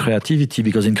helping in creativity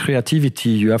because in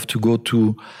creativity you have to go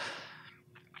to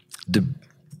the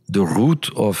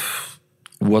root of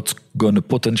what's going to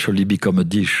potentially become a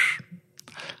dish.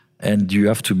 And you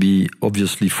have to be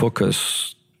obviously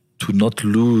focused to not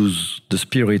lose the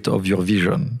spirit of your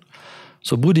vision.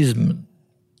 So Buddhism,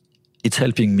 it's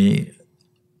helping me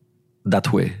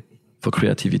that way for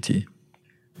creativity.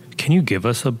 Can you give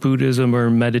us a Buddhism or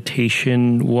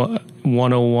meditation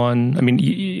 101? I mean,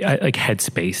 like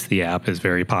Headspace, the app is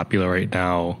very popular right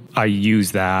now. I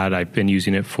use that. I've been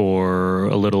using it for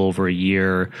a little over a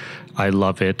year. I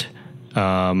love it.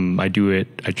 I do it.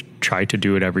 I try to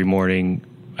do it every morning.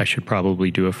 I should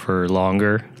probably do it for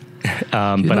longer.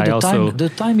 But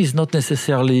the time is not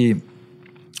necessarily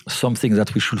something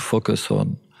that we should focus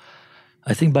on.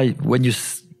 I think when you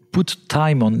put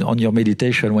time on your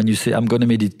meditation, when you say, I'm going to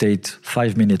meditate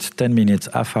 5 minutes, 10 minutes,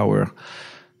 half hour,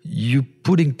 you're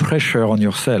putting pressure on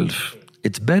yourself.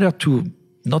 It's better to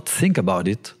not think about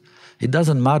it. It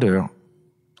doesn't matter.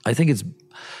 I think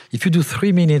if you do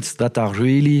 3 minutes that are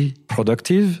really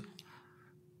productive,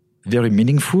 very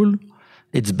meaningful,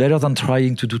 it's better than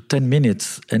trying to do 10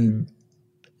 minutes and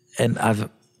have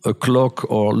a clock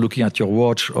or looking at your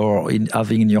watch or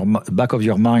having in your back of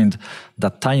your mind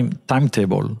that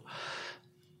timetable.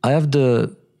 I have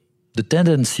the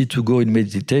tendency to go in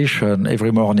meditation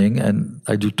every morning, and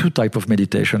I do 2 types of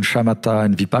meditation, shamatha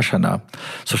and vipassana.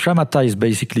 So shamatha is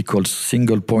basically called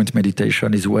single point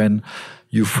meditation, is when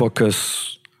you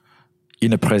focus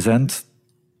in a present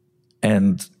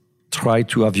and try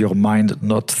to have your mind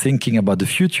not thinking about the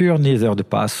future, neither the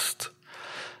past.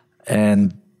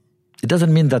 And it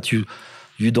doesn't mean that you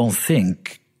don't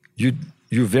think.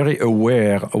 You're very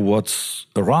aware of what's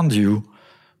around you,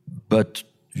 but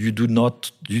you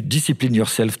discipline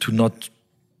yourself to not,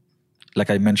 like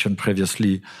I mentioned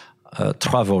previously,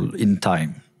 travel in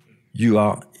time. You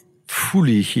are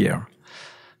fully here.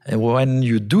 And when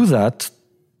you do that,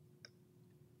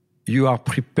 you are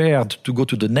prepared to go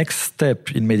to the next step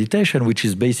in meditation, which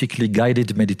is basically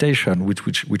guided meditation, which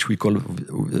we call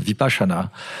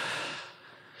vipassana.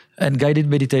 And guided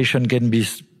meditation can be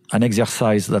an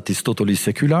exercise that is totally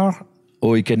secular,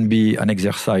 or it can be an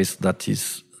exercise that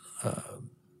is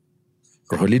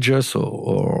religious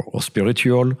or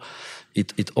spiritual.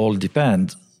 It all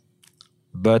depends.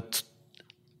 But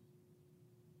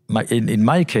in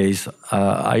my case,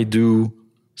 I do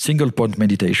single point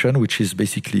meditation, which is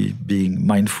basically being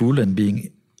mindful and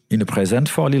being in the present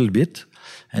for a little bit.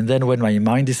 And then when my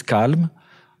mind is calm,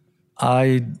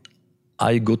 I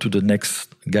go to the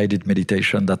next guided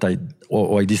meditation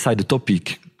or I decide a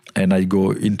topic and I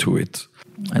go into it.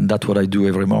 And that's what I do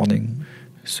every morning.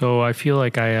 So I feel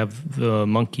like I have the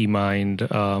monkey mind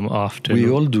often. We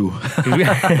all do.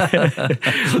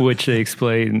 Which you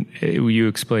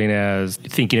explain as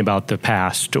thinking about the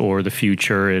past or the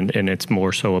future, and it's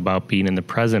more so about being in the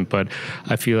present. But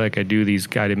I feel like I do these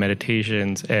guided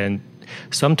meditations, and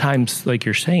sometimes, like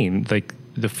you're saying, like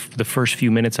the first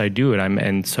few minutes I do it, I'm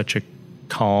in such a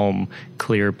calm,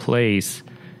 clear place.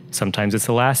 Sometimes it's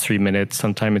the last 3 minutes,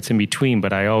 sometimes it's in between,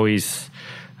 but I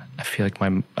feel like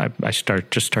I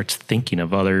starts thinking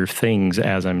of other things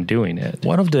as I'm doing it.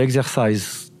 One of the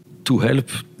exercises to help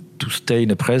to stay in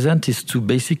the present is to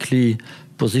basically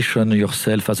position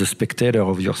yourself as a spectator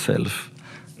of yourself.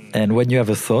 And when you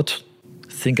have a thought,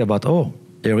 think about, oh,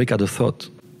 Eric had a thought.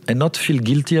 And not feel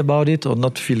guilty about it or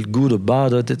not feel good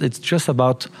about it. It's just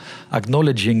about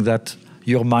acknowledging that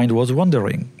your mind was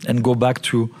wandering and go back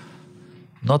to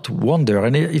not wonder.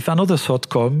 And if another thought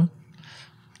comes,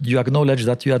 you acknowledge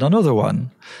that you had another one.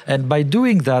 And by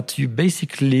doing that, you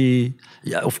basically,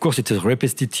 of course, it's a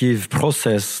repetitive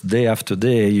process day after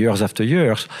day, years after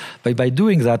years. But by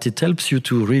doing that, it helps you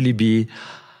to really be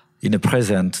in the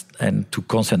present and to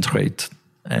concentrate.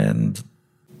 And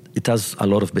it has a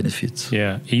lot of benefits.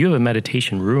 Yeah. You have a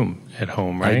meditation room at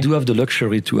home, right? I do have the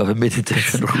luxury to have a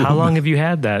meditation room. How long have you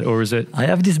had that? Or is it? I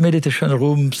have this meditation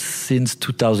room since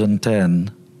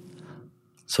 2010.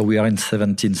 So we are in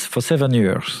for 7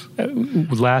 years.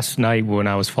 Last night when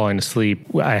I was falling asleep,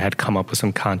 I had come up with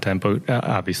some content, but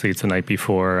obviously it's the night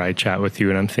before I chat with you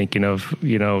and I'm thinking of,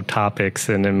 topics.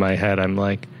 And in my head, I'm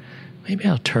like, maybe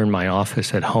I'll turn my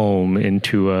office at home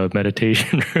into a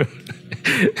meditation room.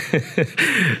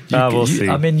 We'll see.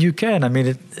 You can.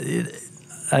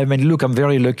 Look, I'm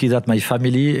very lucky that my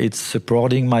family is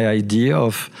supporting my idea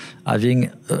of having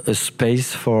a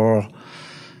space for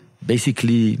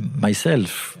basically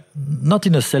myself, not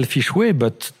in a selfish way,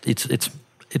 but it's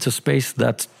a space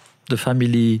that the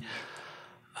family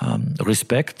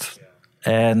respect.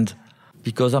 And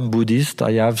because I'm Buddhist,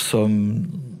 I have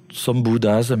some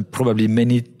Buddhas and probably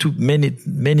too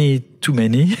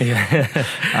many.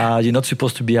 You're not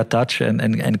supposed to be attached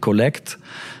and collect.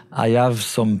 I have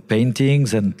some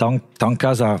paintings, and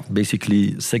tankas are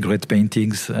basically sacred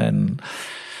paintings and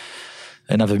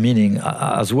have a meaning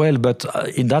as well. But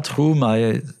in that room,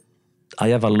 I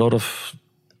have a lot of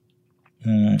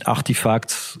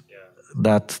artifacts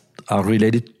that are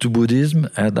related to Buddhism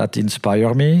and that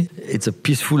inspire me. It's a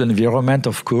peaceful environment,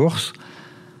 of course.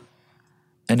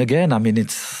 And again,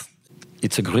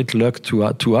 it's a great luck to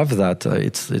have that.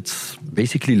 It's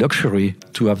basically luxury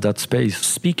to have that space.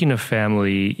 Speaking of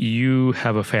family, you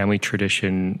have a family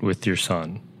tradition with your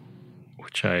son.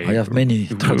 I have many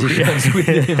traditions with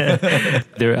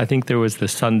him. I think there was the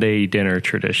Sunday dinner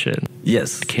tradition.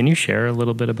 Yes. Can you share a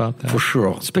little bit about that? For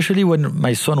sure. Especially when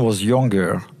my son was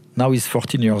younger. Now he's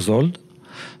 14 years old.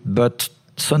 But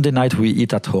Sunday night we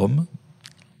eat at home.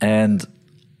 And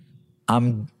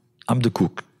I'm the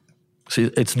cook. So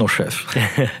it's no chef.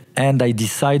 And I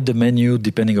decide the menu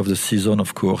depending on the season,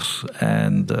 of course,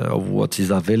 and of what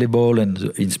is available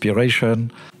and inspiration.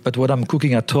 But what I'm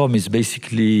cooking at home is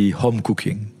basically home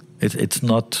cooking. It's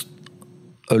not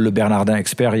a Le Bernardin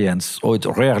experience, or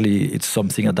rarely it's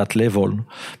something at that level,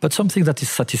 but something that is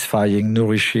satisfying,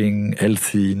 nourishing,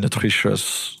 healthy,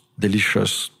 nutritious,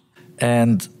 delicious.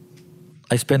 And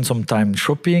I spend some time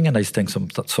shopping, and I spend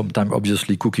some time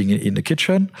obviously cooking in the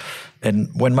kitchen. And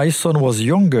when my son was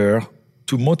younger,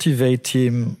 to motivate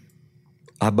him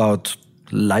about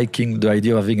liking the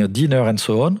idea of having a dinner and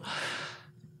so on,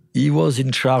 he was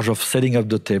in charge of setting up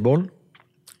the table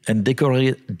and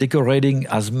decorating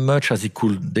as much as he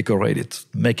could decorate it,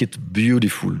 make it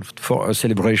beautiful for a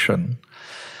celebration.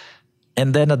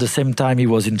 And then at the same time, he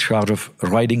was in charge of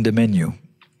writing the menu.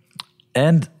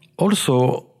 And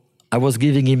also, I was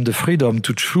giving him the freedom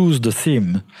to choose the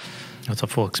theme. That's a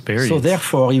full experience. So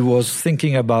therefore, he was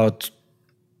thinking about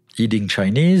eating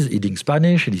Chinese, eating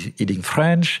Spanish, eating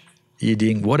French,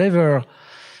 eating whatever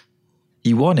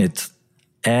he wanted.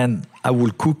 And I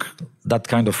will cook that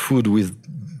kind of food with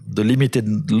the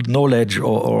limited knowledge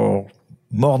or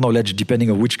more knowledge,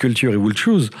 depending on which culture he will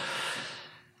choose.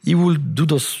 He will do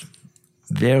those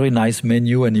very nice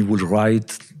menu, and he will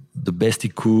write the best he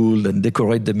could and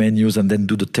decorate the menus and then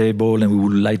do the table, and we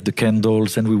will light the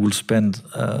candles and we will spend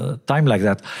time like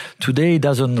that. Today he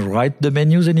doesn't write the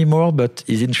menus anymore, but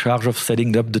he's in charge of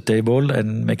setting up the table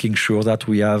and making sure that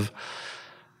we have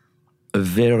a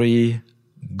very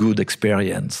good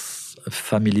experience, a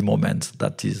family moment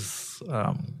that is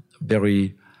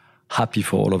very happy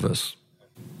for all of us.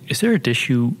 Is there a dish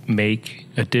you make,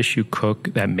 a dish you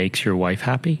cook that makes your wife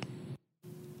happy?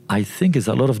 I think it's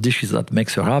a lot of dishes that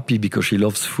makes her happy because she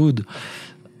loves food.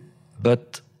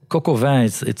 But coq au vin,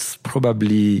 it's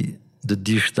probably the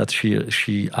dish that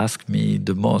she asked me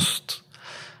the most.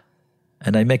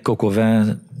 And I make coq au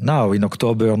vin now in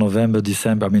October, November,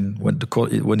 December,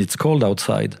 when it's cold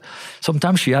outside.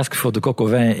 Sometimes she asks for the coq au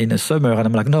vin in the summer, and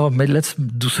I'm like, no, let's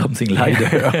do something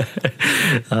lighter.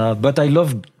 But I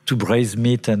love to braise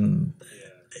meat, and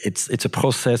it's a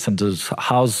process, and the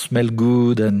house smells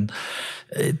good, and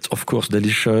it's of course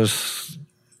delicious.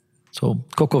 So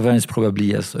coq au vin is probably,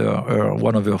 yes,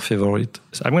 one of her favorite.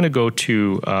 So I'm going to go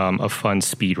to a fun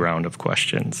speed round of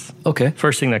questions. Okay.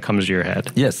 First thing that comes to your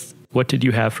head. Yes. What did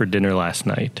you have for dinner last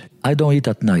night? I don't eat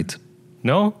at night.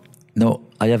 No? No,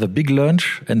 I have a big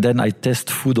lunch, and then I test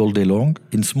food all day long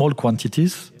in small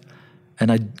quantities,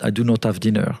 and I do not have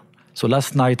dinner. So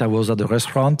last night I was at a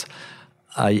restaurant.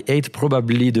 I ate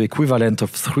probably the equivalent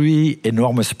of 3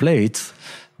 enormous plates,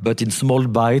 but in small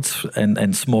bites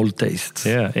and small tastes.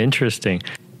 Yeah, interesting.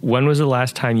 When was the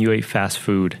last time you ate fast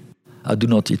food? I do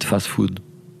not eat fast food.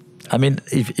 I mean,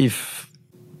 if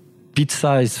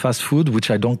pizza is fast food, which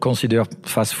I don't consider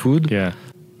fast food. Yeah.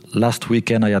 Last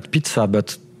weekend I had pizza,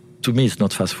 but to me it's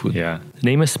not fast food. Yeah.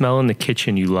 Name a smell in the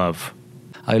kitchen you love.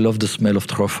 I love the smell of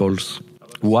truffles.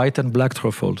 White and black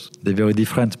truffles. They're very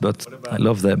different, but I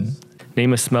love them.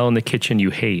 Name a smell in the kitchen you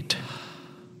hate.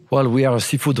 Well, we are a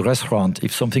seafood restaurant.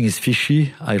 If something is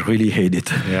fishy, I really hate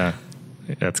it. Yeah,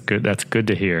 that's good. That's good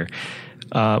to hear.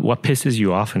 What pisses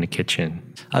you off in the kitchen?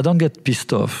 I don't get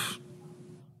pissed off.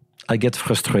 I get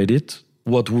frustrated.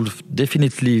 What will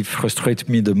definitely frustrate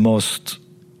me the most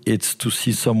is to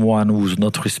see someone who's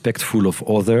not respectful of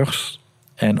others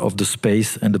and of the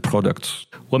space and the products.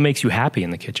 What makes you happy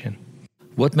in the kitchen?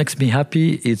 What makes me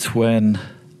happy is when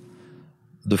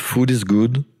the food is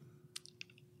good,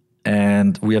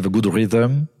 and we have a good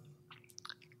rhythm,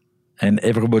 and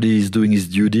everybody is doing his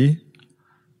duty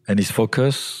and his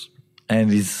focus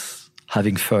and is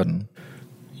having fun.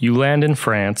 You land in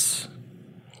France.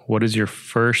 What is your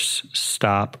first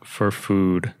stop for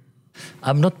food?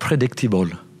 I'm not predictable.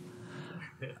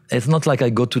 It's not like I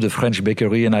go to the French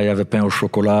bakery and I have a pain au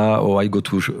chocolat, or I go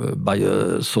to buy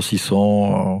a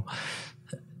saucisson.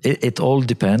 It all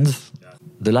depends.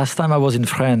 The last time I was in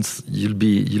France, you'll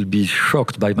be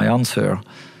shocked by my answer.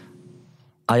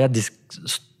 I had this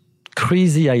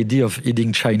crazy idea of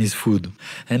eating Chinese food.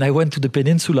 And I went to the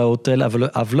Peninsula Hotel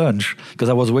have lunch, because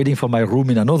I was waiting for my room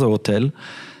in another hotel.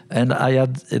 And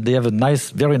they have a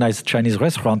very nice Chinese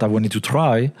restaurant I wanted to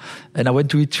try. And I went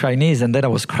to eat Chinese, and then I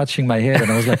was scratching my head,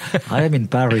 and I was like, I am in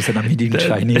Paris and I'm eating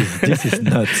Chinese. This is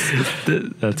nuts.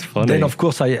 That's funny. Then, of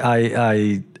course,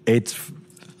 I ate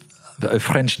a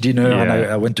French dinner, and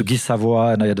I went to Guy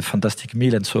Savoy, and I had a fantastic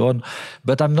meal and so on.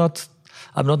 But I'm not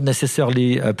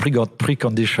necessarily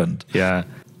preconditioned. Yeah.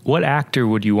 What actor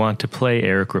would you want to play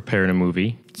Eric Ripert in a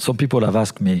movie? Some people have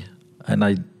asked me, and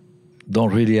I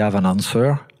don't really have an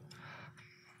answer.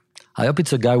 I hope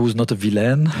it's a guy who's not a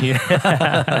villain.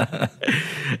 Yeah.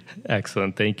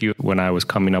 Excellent. Thank you. When I was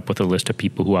coming up with a list of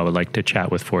people who I would like to chat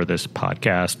with for this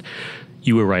podcast,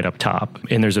 you were right up top.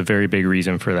 And there's a very big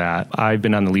reason for that. I've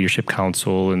been on the Leadership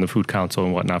Council and the Food Council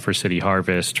and whatnot for City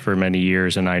Harvest for many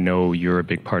years. And I know you're a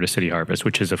big part of City Harvest,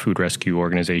 which is a food rescue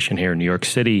organization here in New York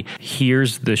City.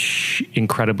 Here's the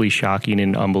incredibly shocking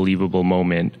and unbelievable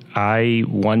moment.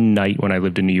 One night when I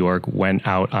lived in New York, went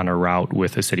out on a route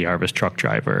with a City Harvest truck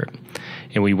driver.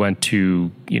 And we went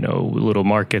to, little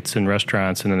markets and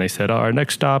restaurants. And then they said, our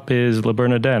next stop is Le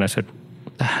Bernardin. And I said,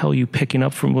 the hell are you picking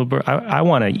up from Le Bernardin? I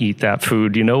want to eat that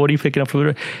food. What are you picking up from Le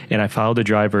Bernardin? And I followed the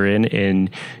driver in,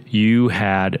 and you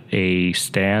had a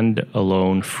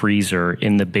stand-alone freezer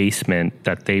in the basement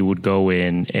that they would go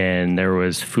in, and there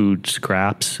was food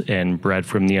scraps and bread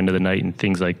from the end of the night and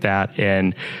things like that.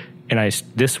 And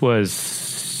this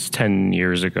was 10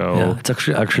 years ago. Yeah, it's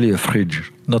actually a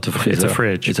fridge, not a freezer. It's a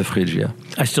fridge. It's a fridge, yeah.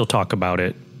 I still talk about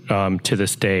it to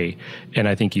this day. And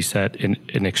I think you set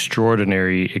an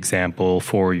extraordinary example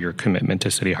for your commitment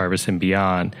to City Harvest and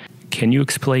beyond. Can you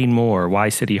explain more why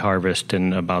City Harvest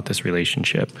and about this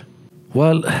relationship?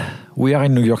 Well, we are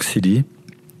in New York City,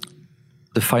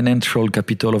 the financial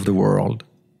capital of the world.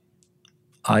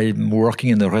 I'm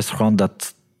working in a restaurant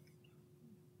that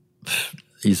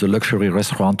is a luxury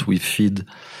restaurant. We feed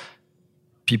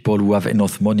people who have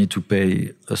enough money to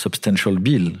pay a substantial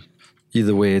bill.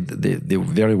 Either way, they're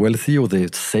very wealthy, or they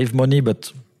save money,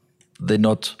 but they're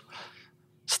not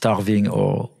starving,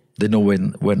 or they know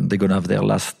when they're going to have their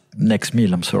next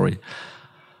meal,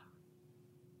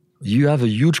 You have a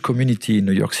huge community in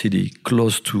New York City,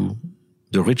 close to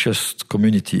the richest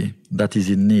community that is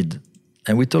in need.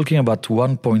 And we're talking about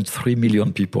 1.3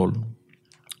 million people.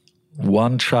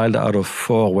 One child out of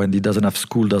 4, when he doesn't have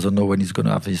school, doesn't know when he's going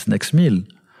to have his next meal.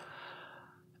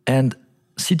 And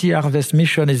City Harvest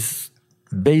mission is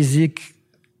basic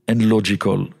and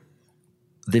logical.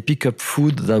 They pick up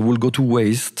food that will go to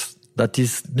waste, that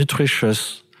is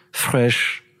nutritious,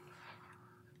 fresh,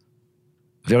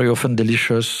 very often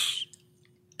delicious,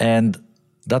 and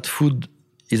that food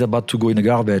is about to go in the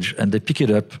garbage, and they pick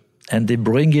it up and they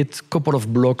bring it a couple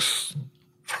of blocks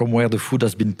from where the food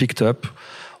has been picked up,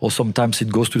 or sometimes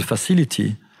it goes to the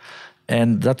facility.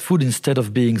 And that food, instead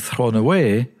of being thrown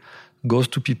away, goes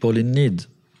to people in need.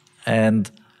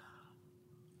 And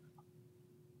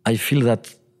I feel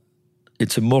that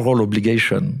it's a moral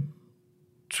obligation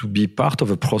to be part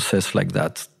of a process like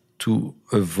that, to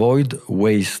avoid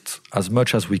waste as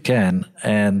much as we can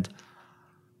and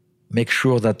make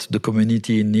sure that the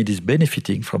community in need is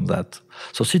benefiting from that.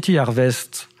 So City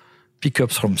Harvest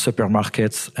pickups from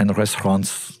supermarkets and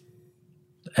restaurants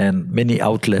and many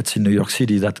outlets in New York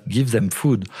City that give them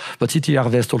food. But City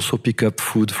Harvest also pick up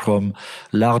food from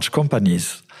large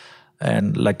companies.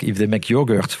 And like if they make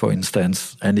yogurt, for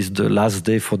instance, and it's the last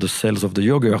day for the sales of the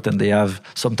yogurt, and they have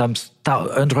sometimes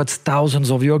hundreds, thousands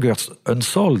of yogurts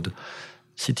unsold,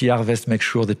 City Harvest makes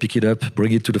sure they pick it up,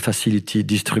 bring it to the facility,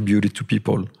 distribute it to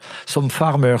people. Some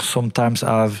farmers sometimes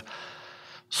have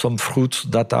some fruits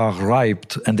that are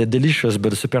ripe and they're delicious, but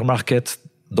the supermarket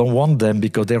don't want them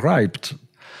because they're ripe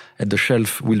and the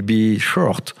shelf will be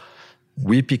short.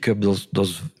 We pick up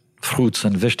those fruits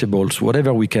and vegetables,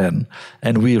 whatever we can,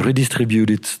 and we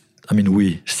redistribute it. I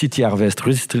mean, City Harvest,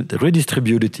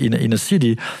 redistribute it in a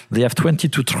city. They have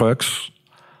 22 trucks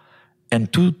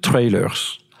and 2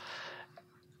 trailers.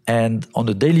 And on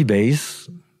a daily basis,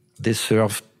 they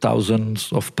serve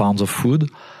thousands of pounds of food.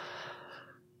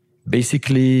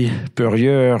 Basically, per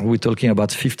year, we're talking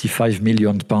about 55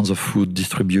 million pounds of food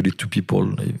distributed to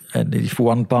people. And if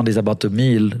 1 pound is about a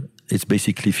meal, it's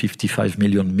basically 55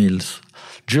 million meals,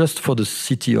 just for the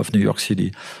city of New York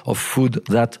City, of food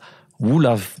that would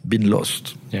have been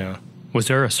lost. Yeah. Was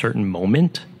there a certain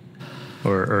moment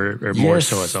or more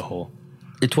so as a whole?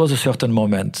 It was a certain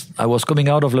moment. I was coming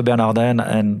out of Le Bernardin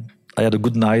and I had a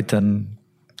good night and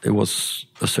it was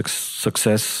a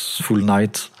successful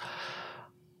night.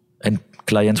 And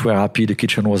clients were happy, the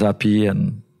kitchen was happy,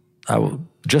 and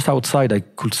just outside I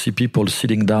could see people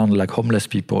sitting down like homeless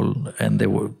people, and they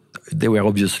were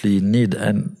obviously in need.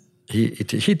 And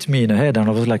it hit me in the head, and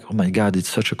I was like, oh my God, it's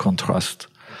such a contrast.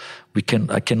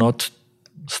 I cannot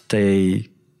stay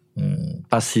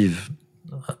passive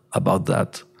about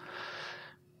that.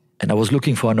 And I was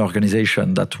looking for an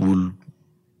organization that will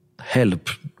help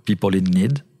people in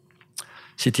need.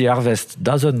 City Harvest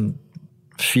doesn't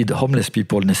feed homeless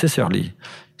people necessarily.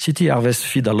 City Harvest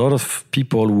feed a lot of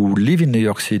people who live in New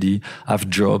York City, have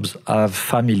jobs, have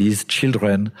families,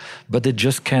 children, but they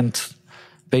just can't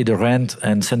pay the rent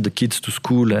and send the kids to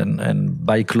school and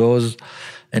buy clothes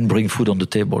and bring food on the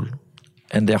table.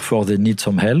 And therefore they need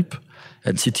some help.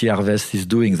 And City Harvest is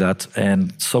doing that.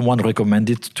 And someone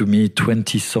recommended to me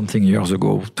 20-something years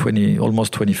ago,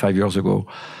 almost 25 years ago,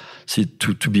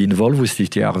 to be involved with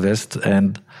City Harvest.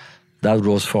 And that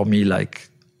was for me like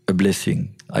a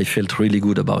blessing. I felt really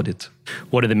good about it.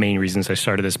 One of the main reasons I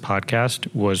started this podcast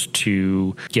was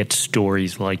to get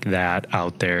stories like that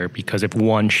out there, because if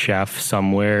one chef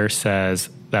somewhere says,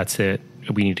 that's it,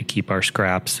 we need to keep our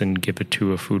scraps and give it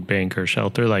to a food bank or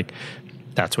shelter, like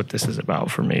that's what this is about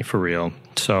for me, for real.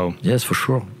 So yes, for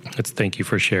sure. Thank you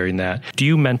for sharing that. Do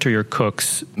you mentor your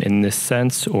cooks in this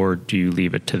sense, or do you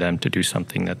leave it to them to do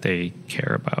something that they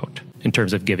care about in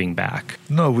terms of giving back?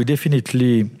 No, we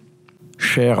definitely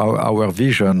share our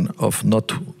vision of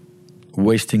not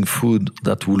wasting food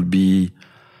that will be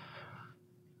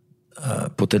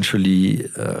potentially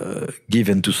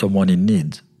given to someone in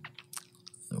need.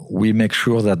 We make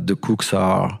sure that the cooks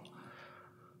are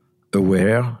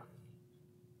aware,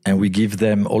 and we give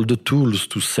them all the tools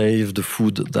to save the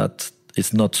food that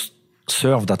is not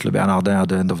served at Le Bernardin at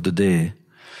the end of the day,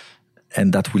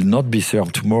 and that will not be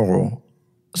served tomorrow.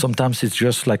 Sometimes it's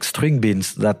just like string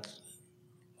beans that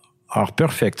are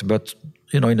perfect, but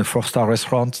in a 4-star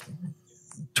restaurant,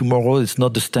 tomorrow it's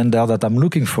not the standard that I'm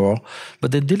looking for,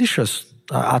 but they're delicious.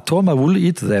 At home, I will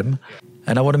eat them,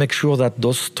 and I want to make sure that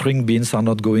those string beans are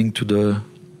not going to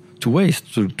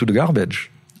waste, to the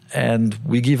garbage. And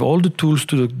we give all the tools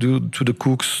to the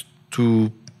cooks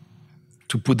to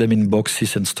put them in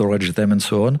boxes and storage them and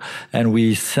so on. And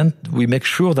we make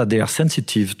sure that they are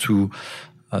sensitive to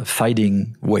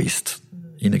fighting waste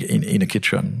in a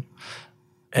kitchen.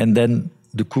 And then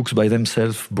the cooks by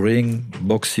themselves bring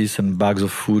boxes and bags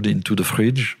of food into the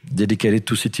fridge dedicated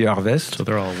to City Harvest. So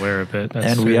they're all aware of it.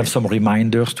 And we have some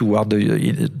reminders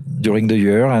during the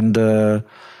year, and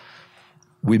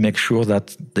we make sure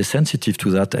that they're sensitive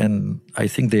to that. And I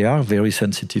think they are very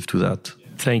sensitive to that.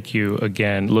 Thank you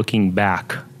again. Looking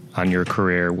back on your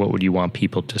career, what would you want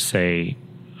people to say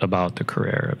about the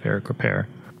career of Eric Ripert?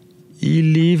 He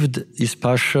lived his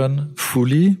passion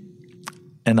fully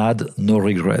and had no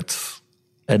regrets,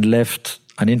 and left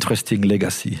an interesting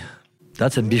legacy.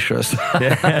 That's ambitious.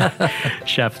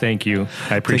 Chef, thank you.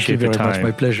 I appreciate the time. Thank you very much.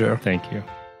 My pleasure. Thank you.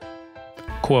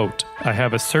 Quote, I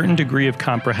have a certain degree of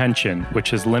comprehension,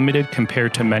 which is limited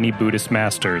compared to many Buddhist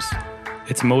masters.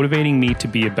 It's motivating me to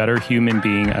be a better human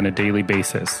being on a daily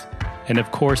basis. And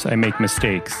of course, I make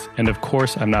mistakes. And of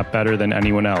course, I'm not better than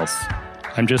anyone else.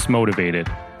 I'm just motivated.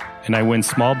 And I win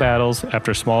small battles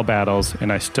after small battles,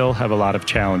 and I still have a lot of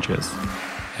challenges.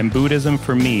 And Buddhism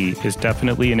for me is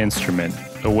definitely an instrument,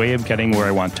 a way of getting where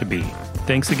I want to be.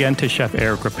 Thanks again to Chef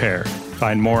Eric Ripert.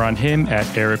 Find more on him at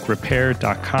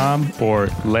ericripert.com or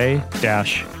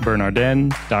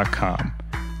le-bernardin.com.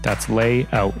 That's le,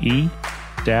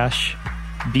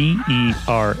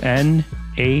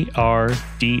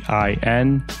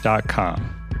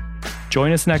 le-bernardin.com.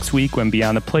 Join us next week when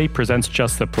Beyond the Plate presents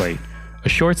Just the Plate, a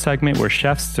short segment where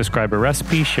chefs describe a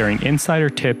recipe, sharing insider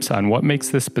tips on what makes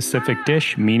this specific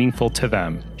dish meaningful to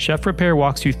them. Chef Ripert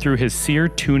walks you through his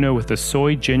seared tuna with a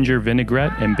soy ginger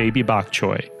vinaigrette and baby bok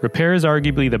choy. Ripert is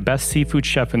arguably the best seafood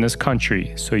chef in this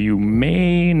country, so you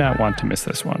may not want to miss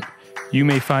this one. You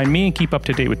may find me and keep up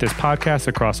to date with this podcast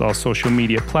across all social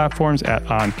media platforms at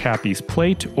On Cappy's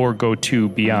Plate or go to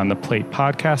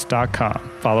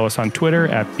BeyondThePlatePodcast.com. Follow us on Twitter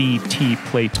at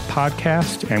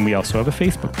BTPlatePodcast, and we also have a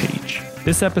Facebook page.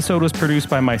 This episode was produced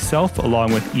by myself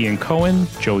along with Ian Cohen,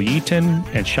 Joe Yeaton,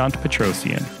 and Shant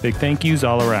Petrosian. Big thank yous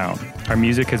all around. Our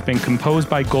music has been composed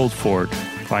by Goldford.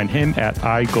 Find him at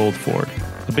iGoldford.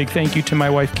 A big thank you to my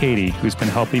wife, Katie, who's been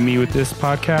helping me with this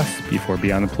podcast before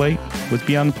Beyond the Plate was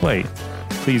Beyond the Plate.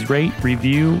 Please rate,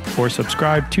 review, or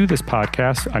subscribe to this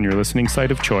podcast on your listening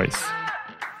site of choice.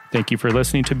 Thank you for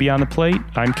listening to Beyond the Plate.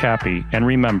 I'm Cappy, and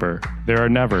remember, there are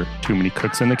never too many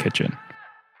cooks in the kitchen.